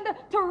assigned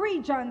to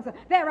regions.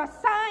 They are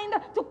assigned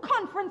to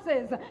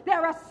conferences. They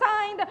are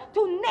assigned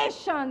to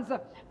nations.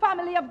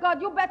 Family of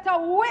God, you better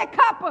wake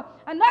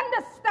up and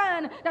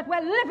understand that we're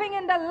living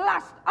in the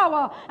last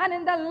hour and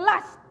in the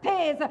last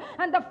days,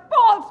 and the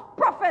false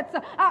prophets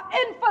are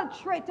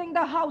infiltrating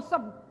the house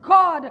of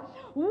God.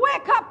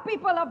 Wake up,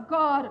 people of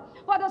God,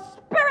 for the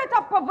spirit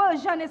of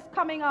perversion is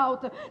coming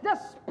out. The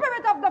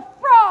spirit of the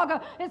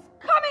frog is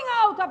coming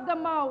out of the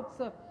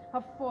mouths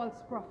of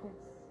false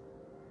prophets.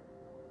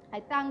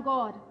 I thank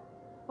God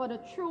for the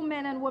true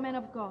men and women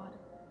of God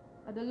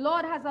that the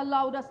Lord has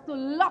allowed us to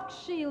lock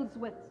shields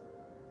with.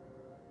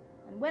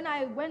 And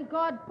when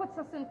God puts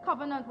us in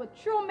covenant with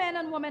true men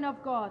and women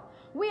of God,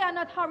 we are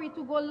not hurried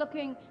to go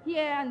looking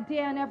here and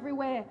there and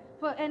everywhere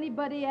for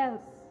anybody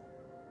else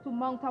to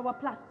mount our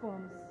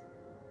platforms.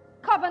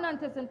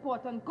 Covenant is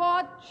important.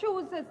 God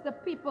chooses the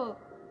people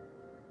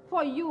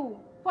for you,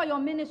 for your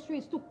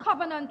ministries to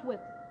covenant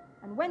with.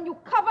 And when you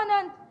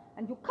covenant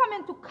and you come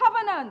into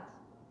covenant,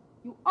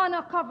 you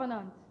honor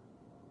covenant.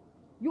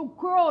 You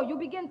grow, you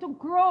begin to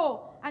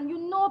grow, and you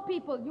know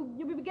people.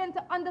 You begin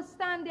to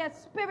understand their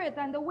spirit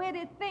and the way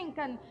they think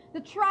and the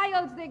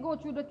trials they go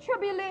through, the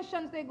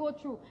tribulations they go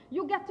through.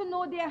 You get to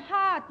know their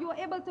heart. You're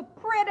able to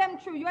pray them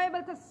through. You're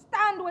able to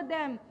stand with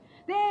them.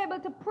 They're able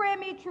to pray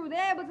me through.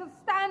 They're able to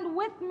stand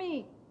with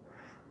me.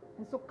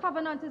 And so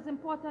covenant is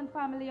important,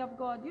 family of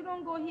God. You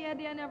don't go here,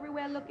 there, and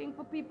everywhere looking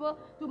for people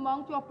to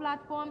mount your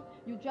platform.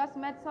 You just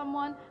met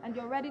someone and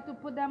you're ready to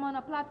put them on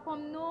a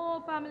platform.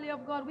 No, family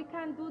of God, we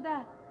can't do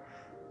that.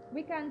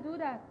 We can't do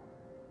that.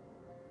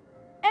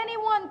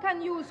 Anyone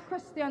can use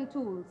Christian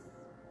tools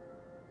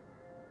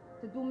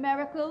to do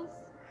miracles,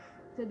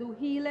 to do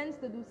healings,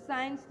 to do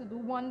signs, to do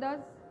wonders.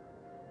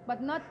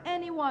 But not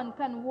anyone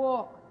can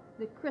walk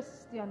the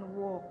Christian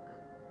walk.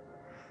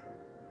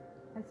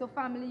 And so,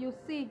 family, you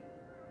see,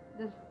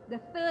 the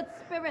third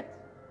spirit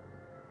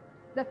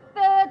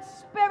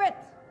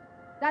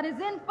that is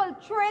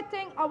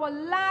infiltrating our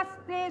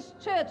last days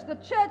church, the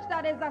church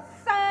that is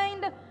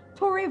assigned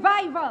to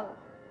revival.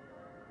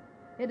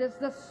 It is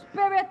the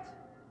spirit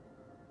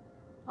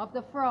of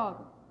the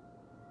frog,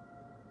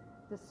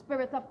 the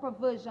spirit of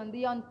perversion,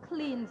 the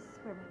unclean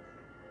spirit.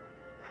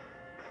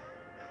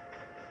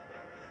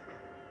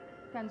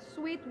 Can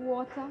sweet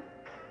water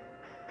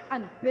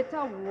and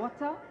bitter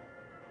water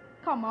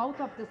come out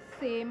of the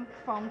same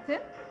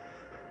fountain?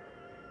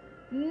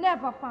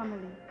 Never,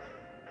 family.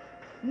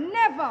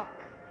 Never.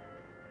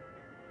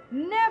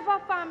 Never,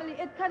 family.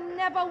 It can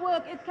never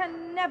work. It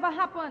can never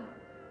happen.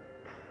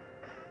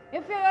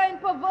 If you're in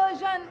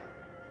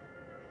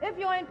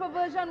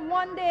perversion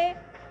one day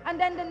and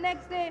then the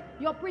next day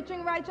you're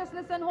preaching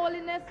righteousness and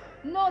holiness,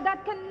 no,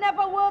 that can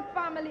never work,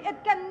 family.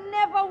 It can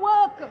never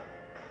work.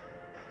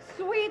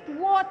 Sweet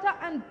water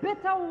and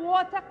bitter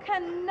water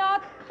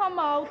cannot come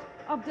out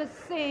of the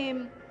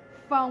same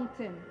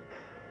fountain.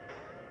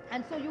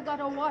 And so you got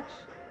to watch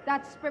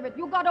that spirit.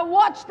 You got to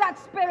watch that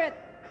spirit.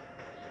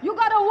 You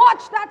got to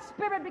watch that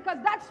spirit, because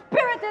that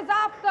spirit is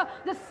after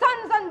the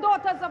sons and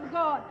daughters of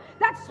God.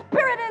 That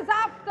spirit is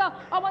after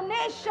our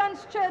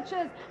nation's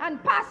churches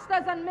and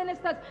pastors and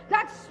ministers.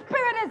 That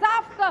spirit is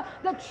after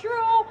the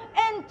true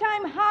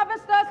end-time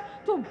harvesters,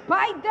 to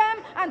bite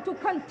them and to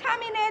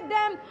contaminate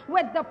them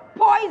with the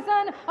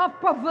poison of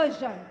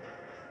perversion.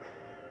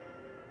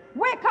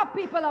 Wake up,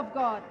 people of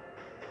God.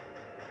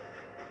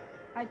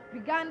 I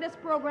began this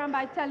program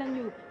by telling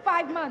you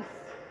 5 months.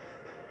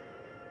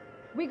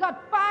 We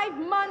got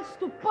 5 months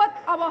to put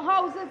our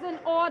houses in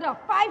order.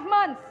 5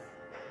 months.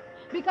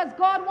 Because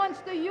God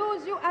wants to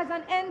use you as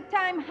an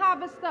end-time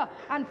harvester.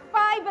 And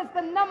 5 is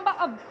the number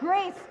of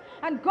grace.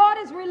 And God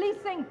is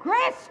releasing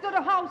grace to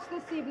the house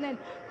this evening.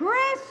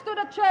 Grace to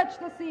the church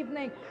this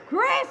evening.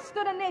 Grace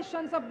to the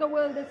nations of the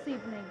world this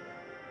evening.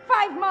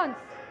 5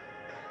 months.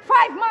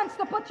 5 months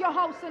to put your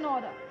house in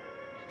order.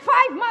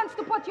 5 months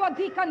to put your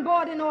deacon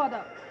board in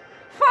order.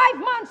 5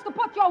 months to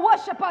put your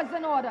worshipers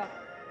in order.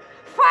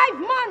 5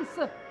 months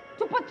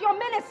to put your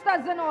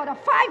ministers in order.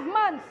 5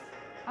 months.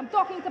 I'm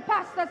talking to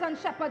pastors and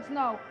shepherds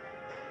now.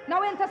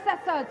 Now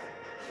intercessors.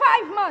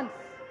 5 months.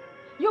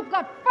 You've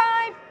got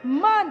 5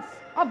 months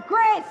of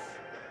grace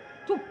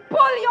to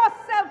pull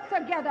yourself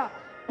together.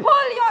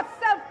 Pull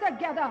yourself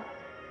together.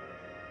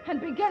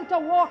 And begin to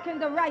walk in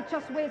the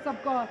righteous ways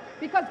of God.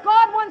 Because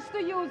God wants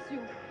to use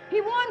you. He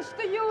wants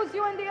to use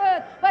you in the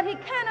earth, but He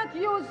cannot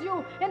use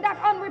you in that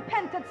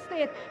unrepented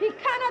state. He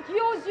cannot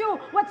use you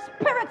with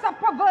spirits of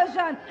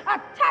perversion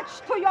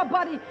attached to your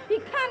body. He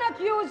cannot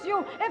use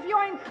you if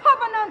you're in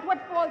covenant with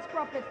false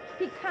prophets.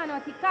 He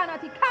cannot.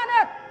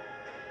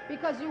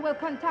 Because you will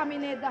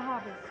contaminate the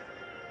harvest.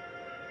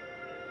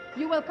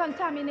 You will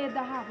contaminate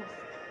the harvest.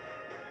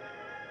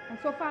 And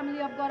so,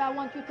 family of God, I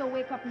want you to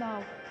wake up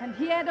now and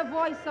hear the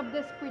voice of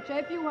this preacher.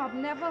 If you have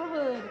never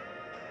heard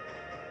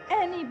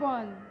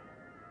anyone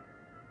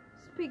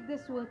speak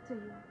this word to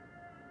you,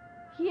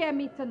 hear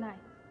me tonight.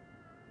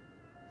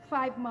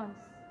 5 months.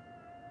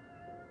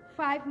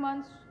 5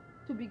 months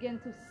to begin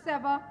to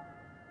sever,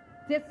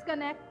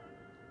 disconnect,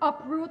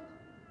 uproot,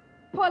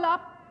 pull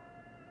up,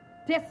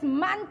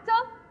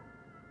 dismantle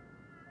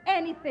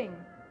anything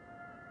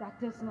that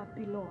does not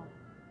belong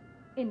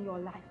in your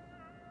life.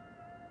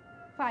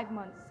 5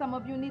 months. Some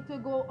of you need to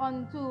go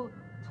on to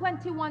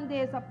 21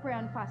 days of prayer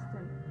and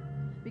fasting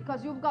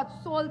because you've got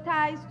soul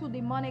ties to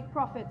demonic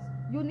prophets.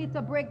 You need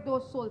to break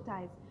those soul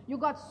ties. You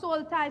got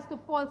soul ties to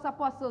false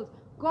apostles.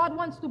 God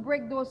wants to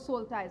break those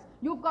soul ties.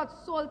 You've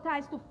got soul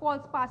ties to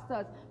false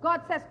pastors.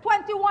 God says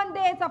 21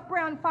 days of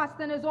prayer and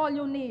fasting is all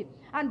you need.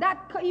 And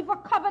that evil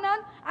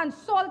covenant and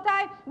soul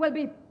tie will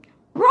be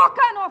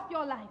broken off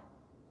your life.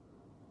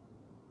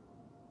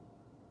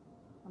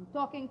 I'm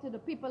talking to the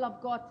people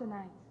of God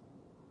tonight.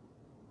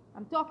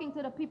 I'm talking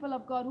to the people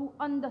of God who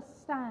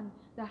understand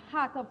the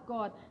heart of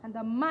God and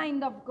the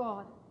mind of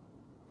God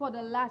for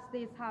the last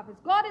day's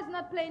harvest. God is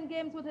not playing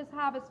games with his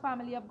harvest,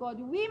 family of God.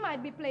 We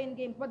might be playing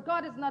games, but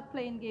God is not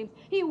playing games.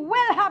 He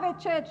will have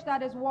a church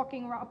that is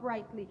walking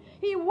uprightly.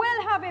 He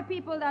will have a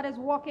people that is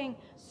walking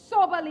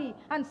soberly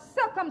and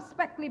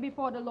circumspectly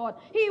before the Lord.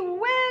 He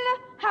will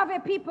have a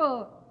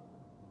people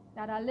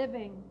that are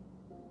living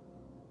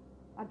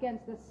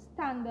against the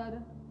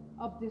standard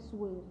of this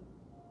world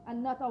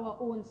and not our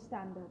own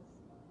standards.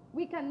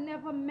 We can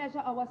never measure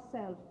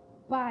ourselves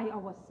by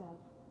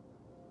ourselves.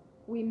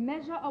 We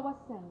measure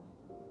ourselves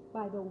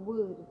by the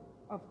word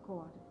of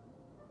God.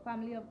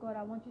 Family of God,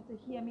 I want you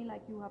to hear me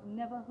like you have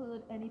never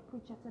heard any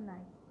preacher tonight.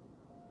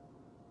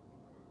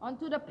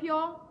 Unto the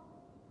pure,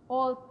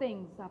 all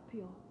things are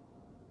pure.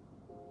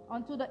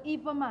 Unto the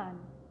evil man,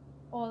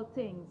 all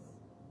things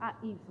are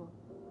evil.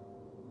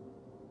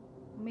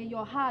 May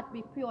your heart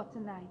be pure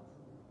tonight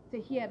to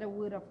hear the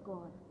word of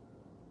God.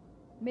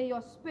 May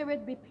your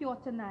spirit be pure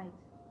tonight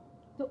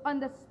to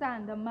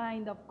understand the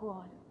mind of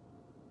God.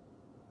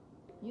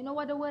 You know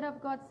what the word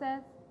of God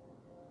says?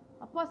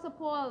 Apostle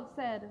Paul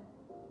said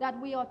that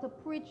we ought to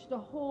preach the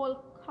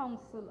whole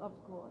counsel of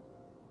God.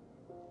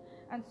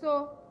 And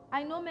so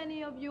I know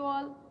many of you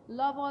all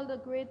love all the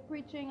great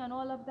preaching and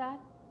all of that.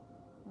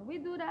 And we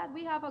do that.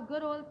 We have a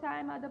good old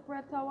time at the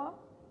prayer tower.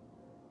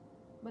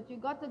 But you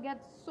got to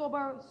get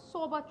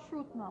sober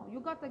truth now.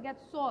 You got to get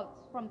salt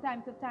from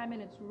time to time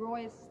in its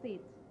rawest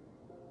state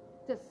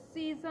to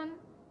season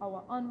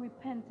our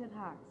unrepented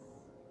hearts.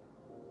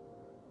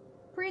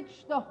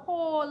 Preach the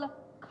whole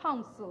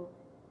counsel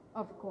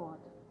of God.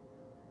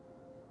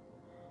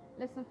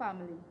 Listen,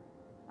 family,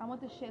 I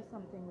want to share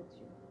something with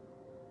you.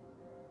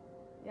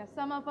 Yeah,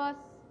 some of us,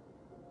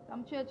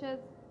 some churches,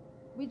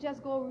 we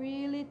just go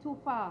really too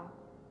far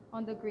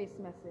on the grace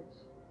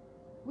message.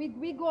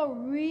 We go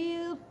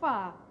real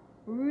far,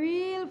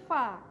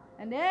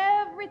 and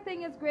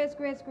everything is grace,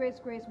 grace, grace,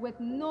 grace, with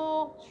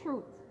no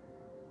truth,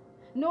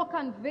 no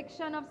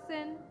conviction of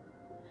sin,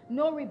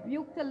 no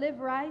rebuke to live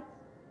right.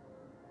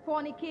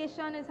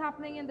 Fornication is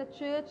happening in the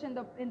church,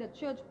 in the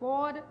church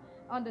board,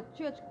 on the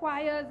church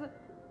choirs,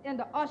 in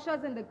the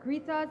ushers and the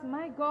greeters.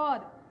 My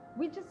God,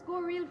 we just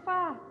go real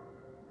far.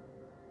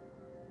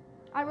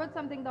 I wrote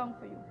something down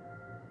for you.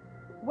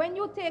 When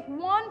you take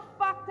one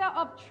factor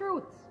of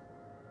truth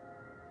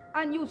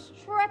and you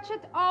stretch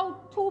it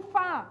out too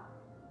far,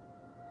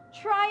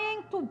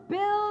 trying to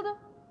build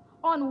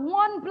on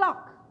one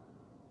block,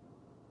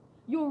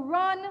 you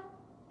run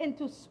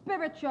into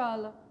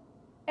spiritual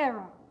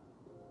error.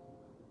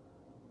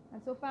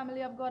 And so,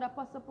 family of God,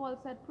 Apostle Paul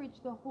said, preach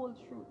the whole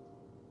truth.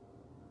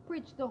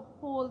 Preach the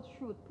whole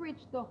truth. Preach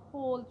the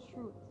whole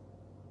truth.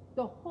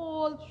 The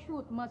whole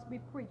truth must be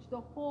preached.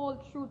 The whole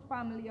truth,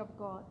 family of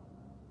God.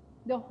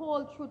 The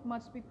whole truth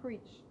must be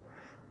preached.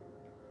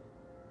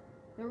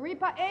 The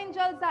reaper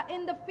angels are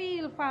in the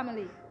field,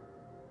 family.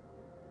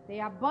 They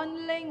are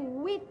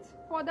bundling wheat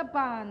for the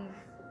barns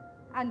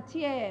and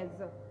tears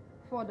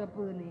for the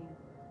burning.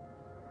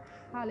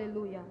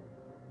 Hallelujah.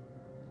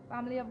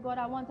 Family of God,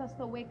 I want us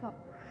to wake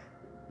up.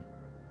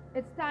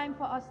 It's time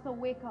for us to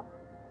wake up.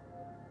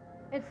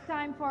 It's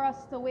time for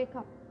us to wake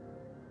up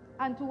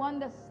and to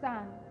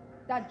understand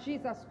that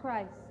Jesus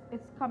Christ is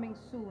coming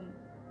soon.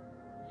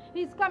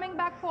 He's coming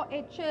back for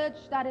a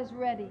church that is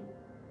ready.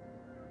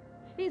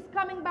 He's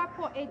coming back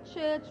for a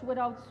church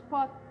without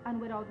spot and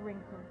without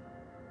wrinkle.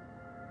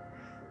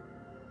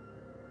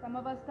 Some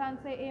of us can't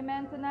say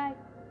amen tonight,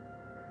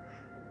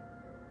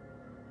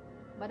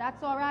 but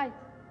that's all right.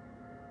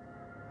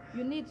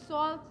 You need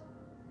salt?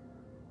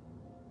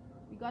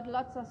 We got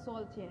lots of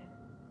salt here.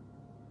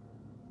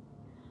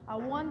 I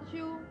want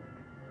you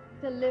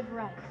to live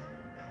right.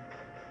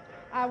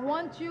 I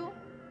want you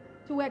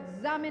to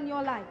examine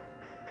your life.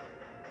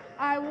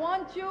 I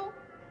want you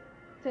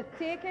to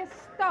take a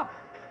stop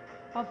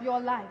of your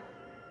life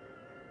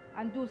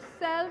and do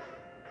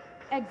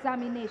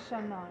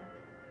self-examination now.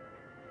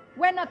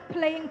 We're not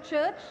playing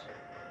church.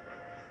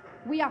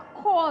 We are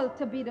called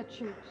to be the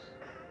church.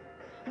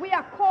 We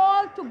are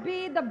called to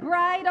be the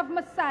bride of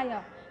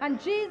Messiah. And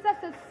Jesus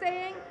is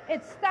saying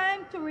it's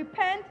time to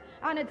repent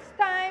and it's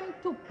time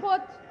to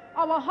put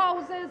our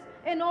houses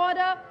in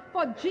order,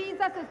 for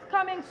Jesus is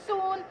coming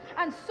soon,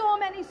 and so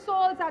many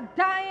souls are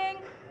dying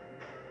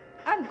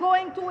and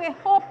going to a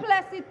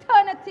hopeless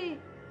eternity.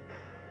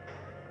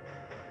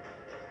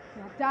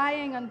 They are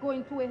dying and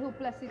going to a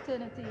hopeless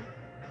eternity.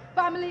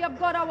 Family of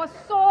God, our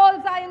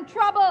souls are in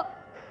trouble.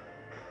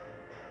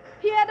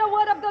 Hear the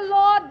word of the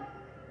Lord.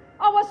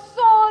 Our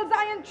souls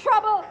are in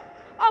trouble.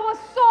 Our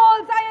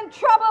souls are in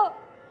trouble.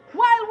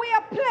 While we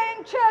are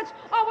playing church,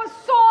 our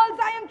souls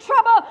are in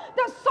trouble.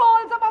 The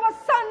souls of our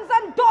sons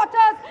and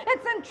daughters,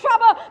 it's in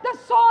trouble. The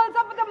souls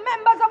of the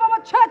members of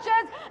our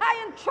churches are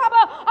in trouble.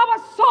 Our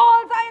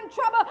souls are in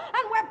trouble.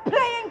 And we're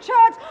playing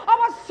church.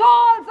 Our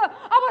souls are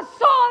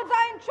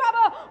in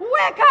trouble.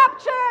 Wake up,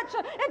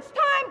 church. It's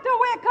time to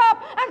wake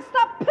up and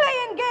stop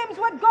playing games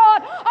with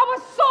God. Our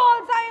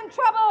souls are in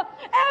trouble.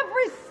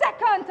 Every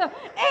second,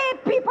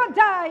 8 people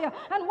die.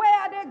 And where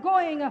are they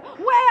going?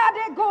 Where are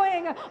they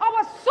going?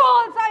 Our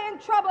souls are in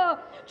trouble.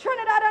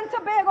 Trinidad and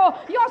Tobago,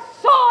 your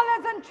soul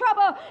is in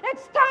trouble.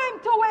 It's time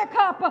to wake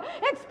up.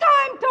 It's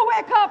time to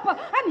wake up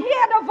and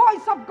hear the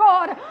voice of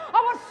God.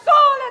 Our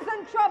soul is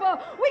in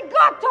trouble. We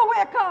got to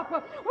wake up.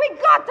 We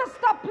got to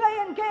stop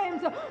playing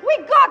games. We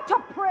got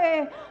to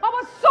pray.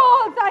 Our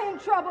souls are in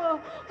trouble.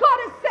 God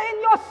is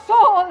saying your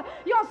soul,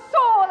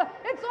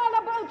 it's all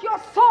about your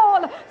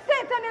soul.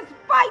 Satan is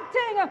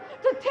fighting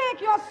to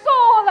take your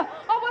soul.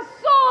 Our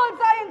souls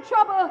are in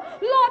trouble.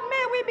 Lord,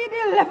 may we be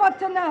delivered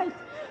tonight.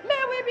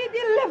 May we be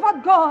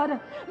delivered, God.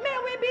 May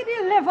we be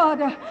delivered.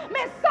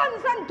 May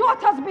sons and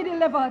daughters be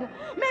delivered.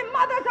 May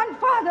mothers and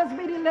fathers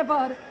be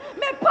delivered.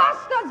 May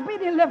pastors be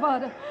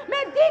delivered.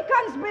 May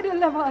deacons be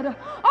delivered.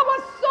 Our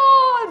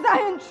souls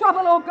are in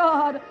trouble, oh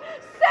God.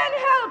 Send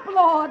help,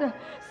 Lord.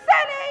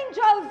 Send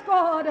angels,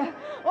 God.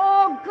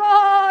 Oh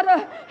God,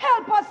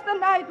 help us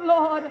tonight,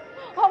 Lord.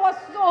 Our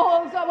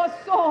souls are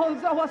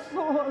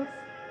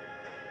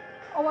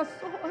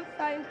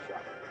in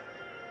trouble.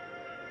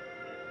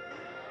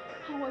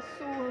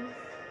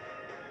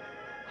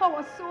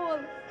 Our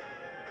souls.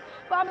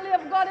 Family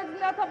of God, it's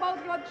not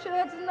about your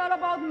church, it's not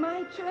about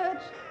my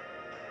church.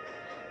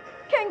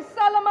 King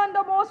Solomon,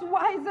 the most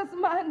wisest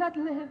man that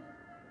lived,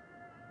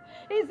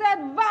 he said,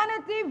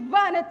 vanity,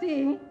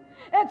 vanity,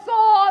 it's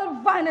all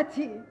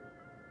vanity.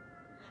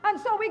 And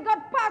so we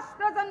got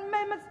pastors and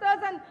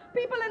ministers and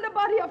people in the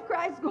body of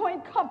Christ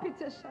going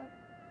competition.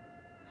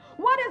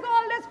 What is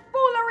all this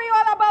foolery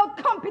all about,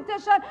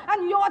 competition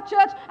and your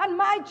church and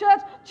my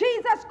church?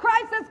 Jesus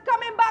Christ is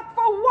coming back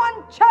for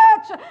one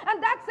church,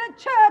 and that's a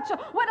church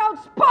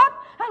without spot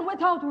and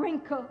without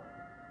wrinkle.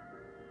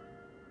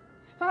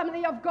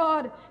 Family of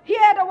God,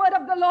 hear the word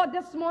of the Lord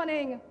this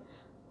morning.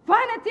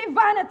 Vanity,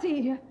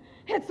 vanity,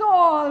 it's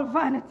all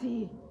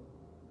vanity.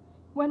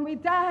 When we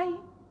die,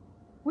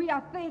 we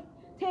are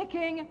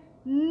taking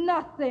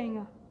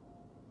nothing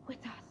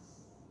with us.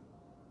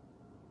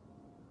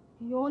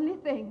 The only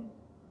thing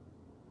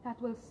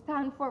that will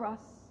stand for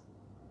us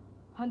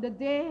on the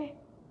day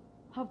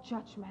of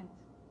judgment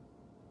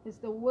is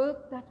the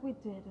work that we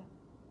did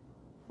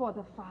for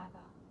the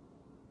Father.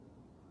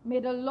 May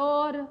the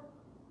Lord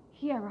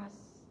hear us.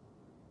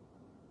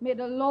 May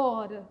the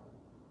Lord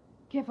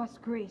give us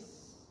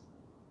grace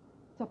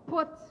to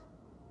put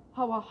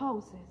our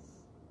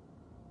houses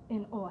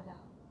in order.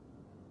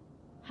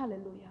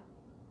 Hallelujah.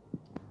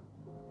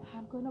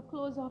 I'm going to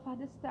close off at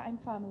this time,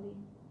 family.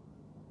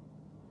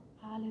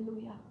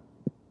 Hallelujah.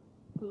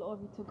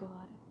 Glory to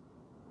God.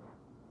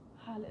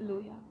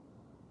 Hallelujah.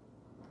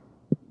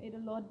 May the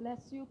Lord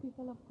bless you,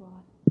 people of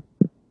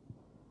God.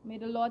 May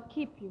the Lord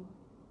keep you.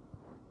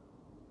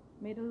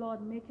 May the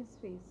Lord make his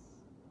face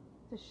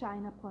to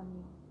shine upon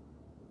you.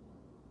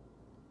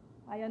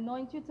 I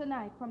anoint you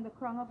tonight from the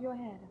crown of your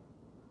head,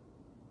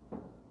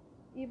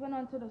 even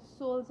unto the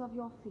soles of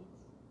your feet.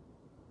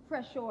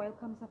 Fresh oil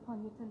comes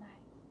upon you tonight.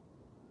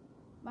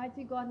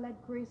 Mighty God,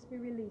 let grace be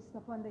released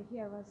upon the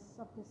hearers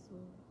of this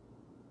word,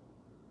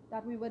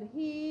 that we would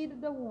heed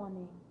the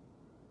warning,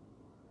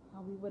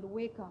 and we would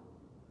wake up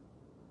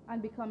and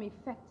become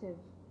effective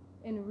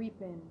in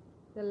reaping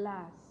the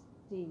last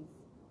day's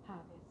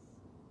harvest.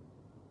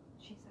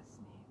 In Jesus'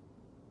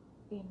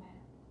 name,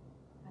 amen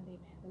and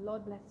amen. The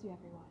Lord bless you,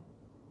 everyone.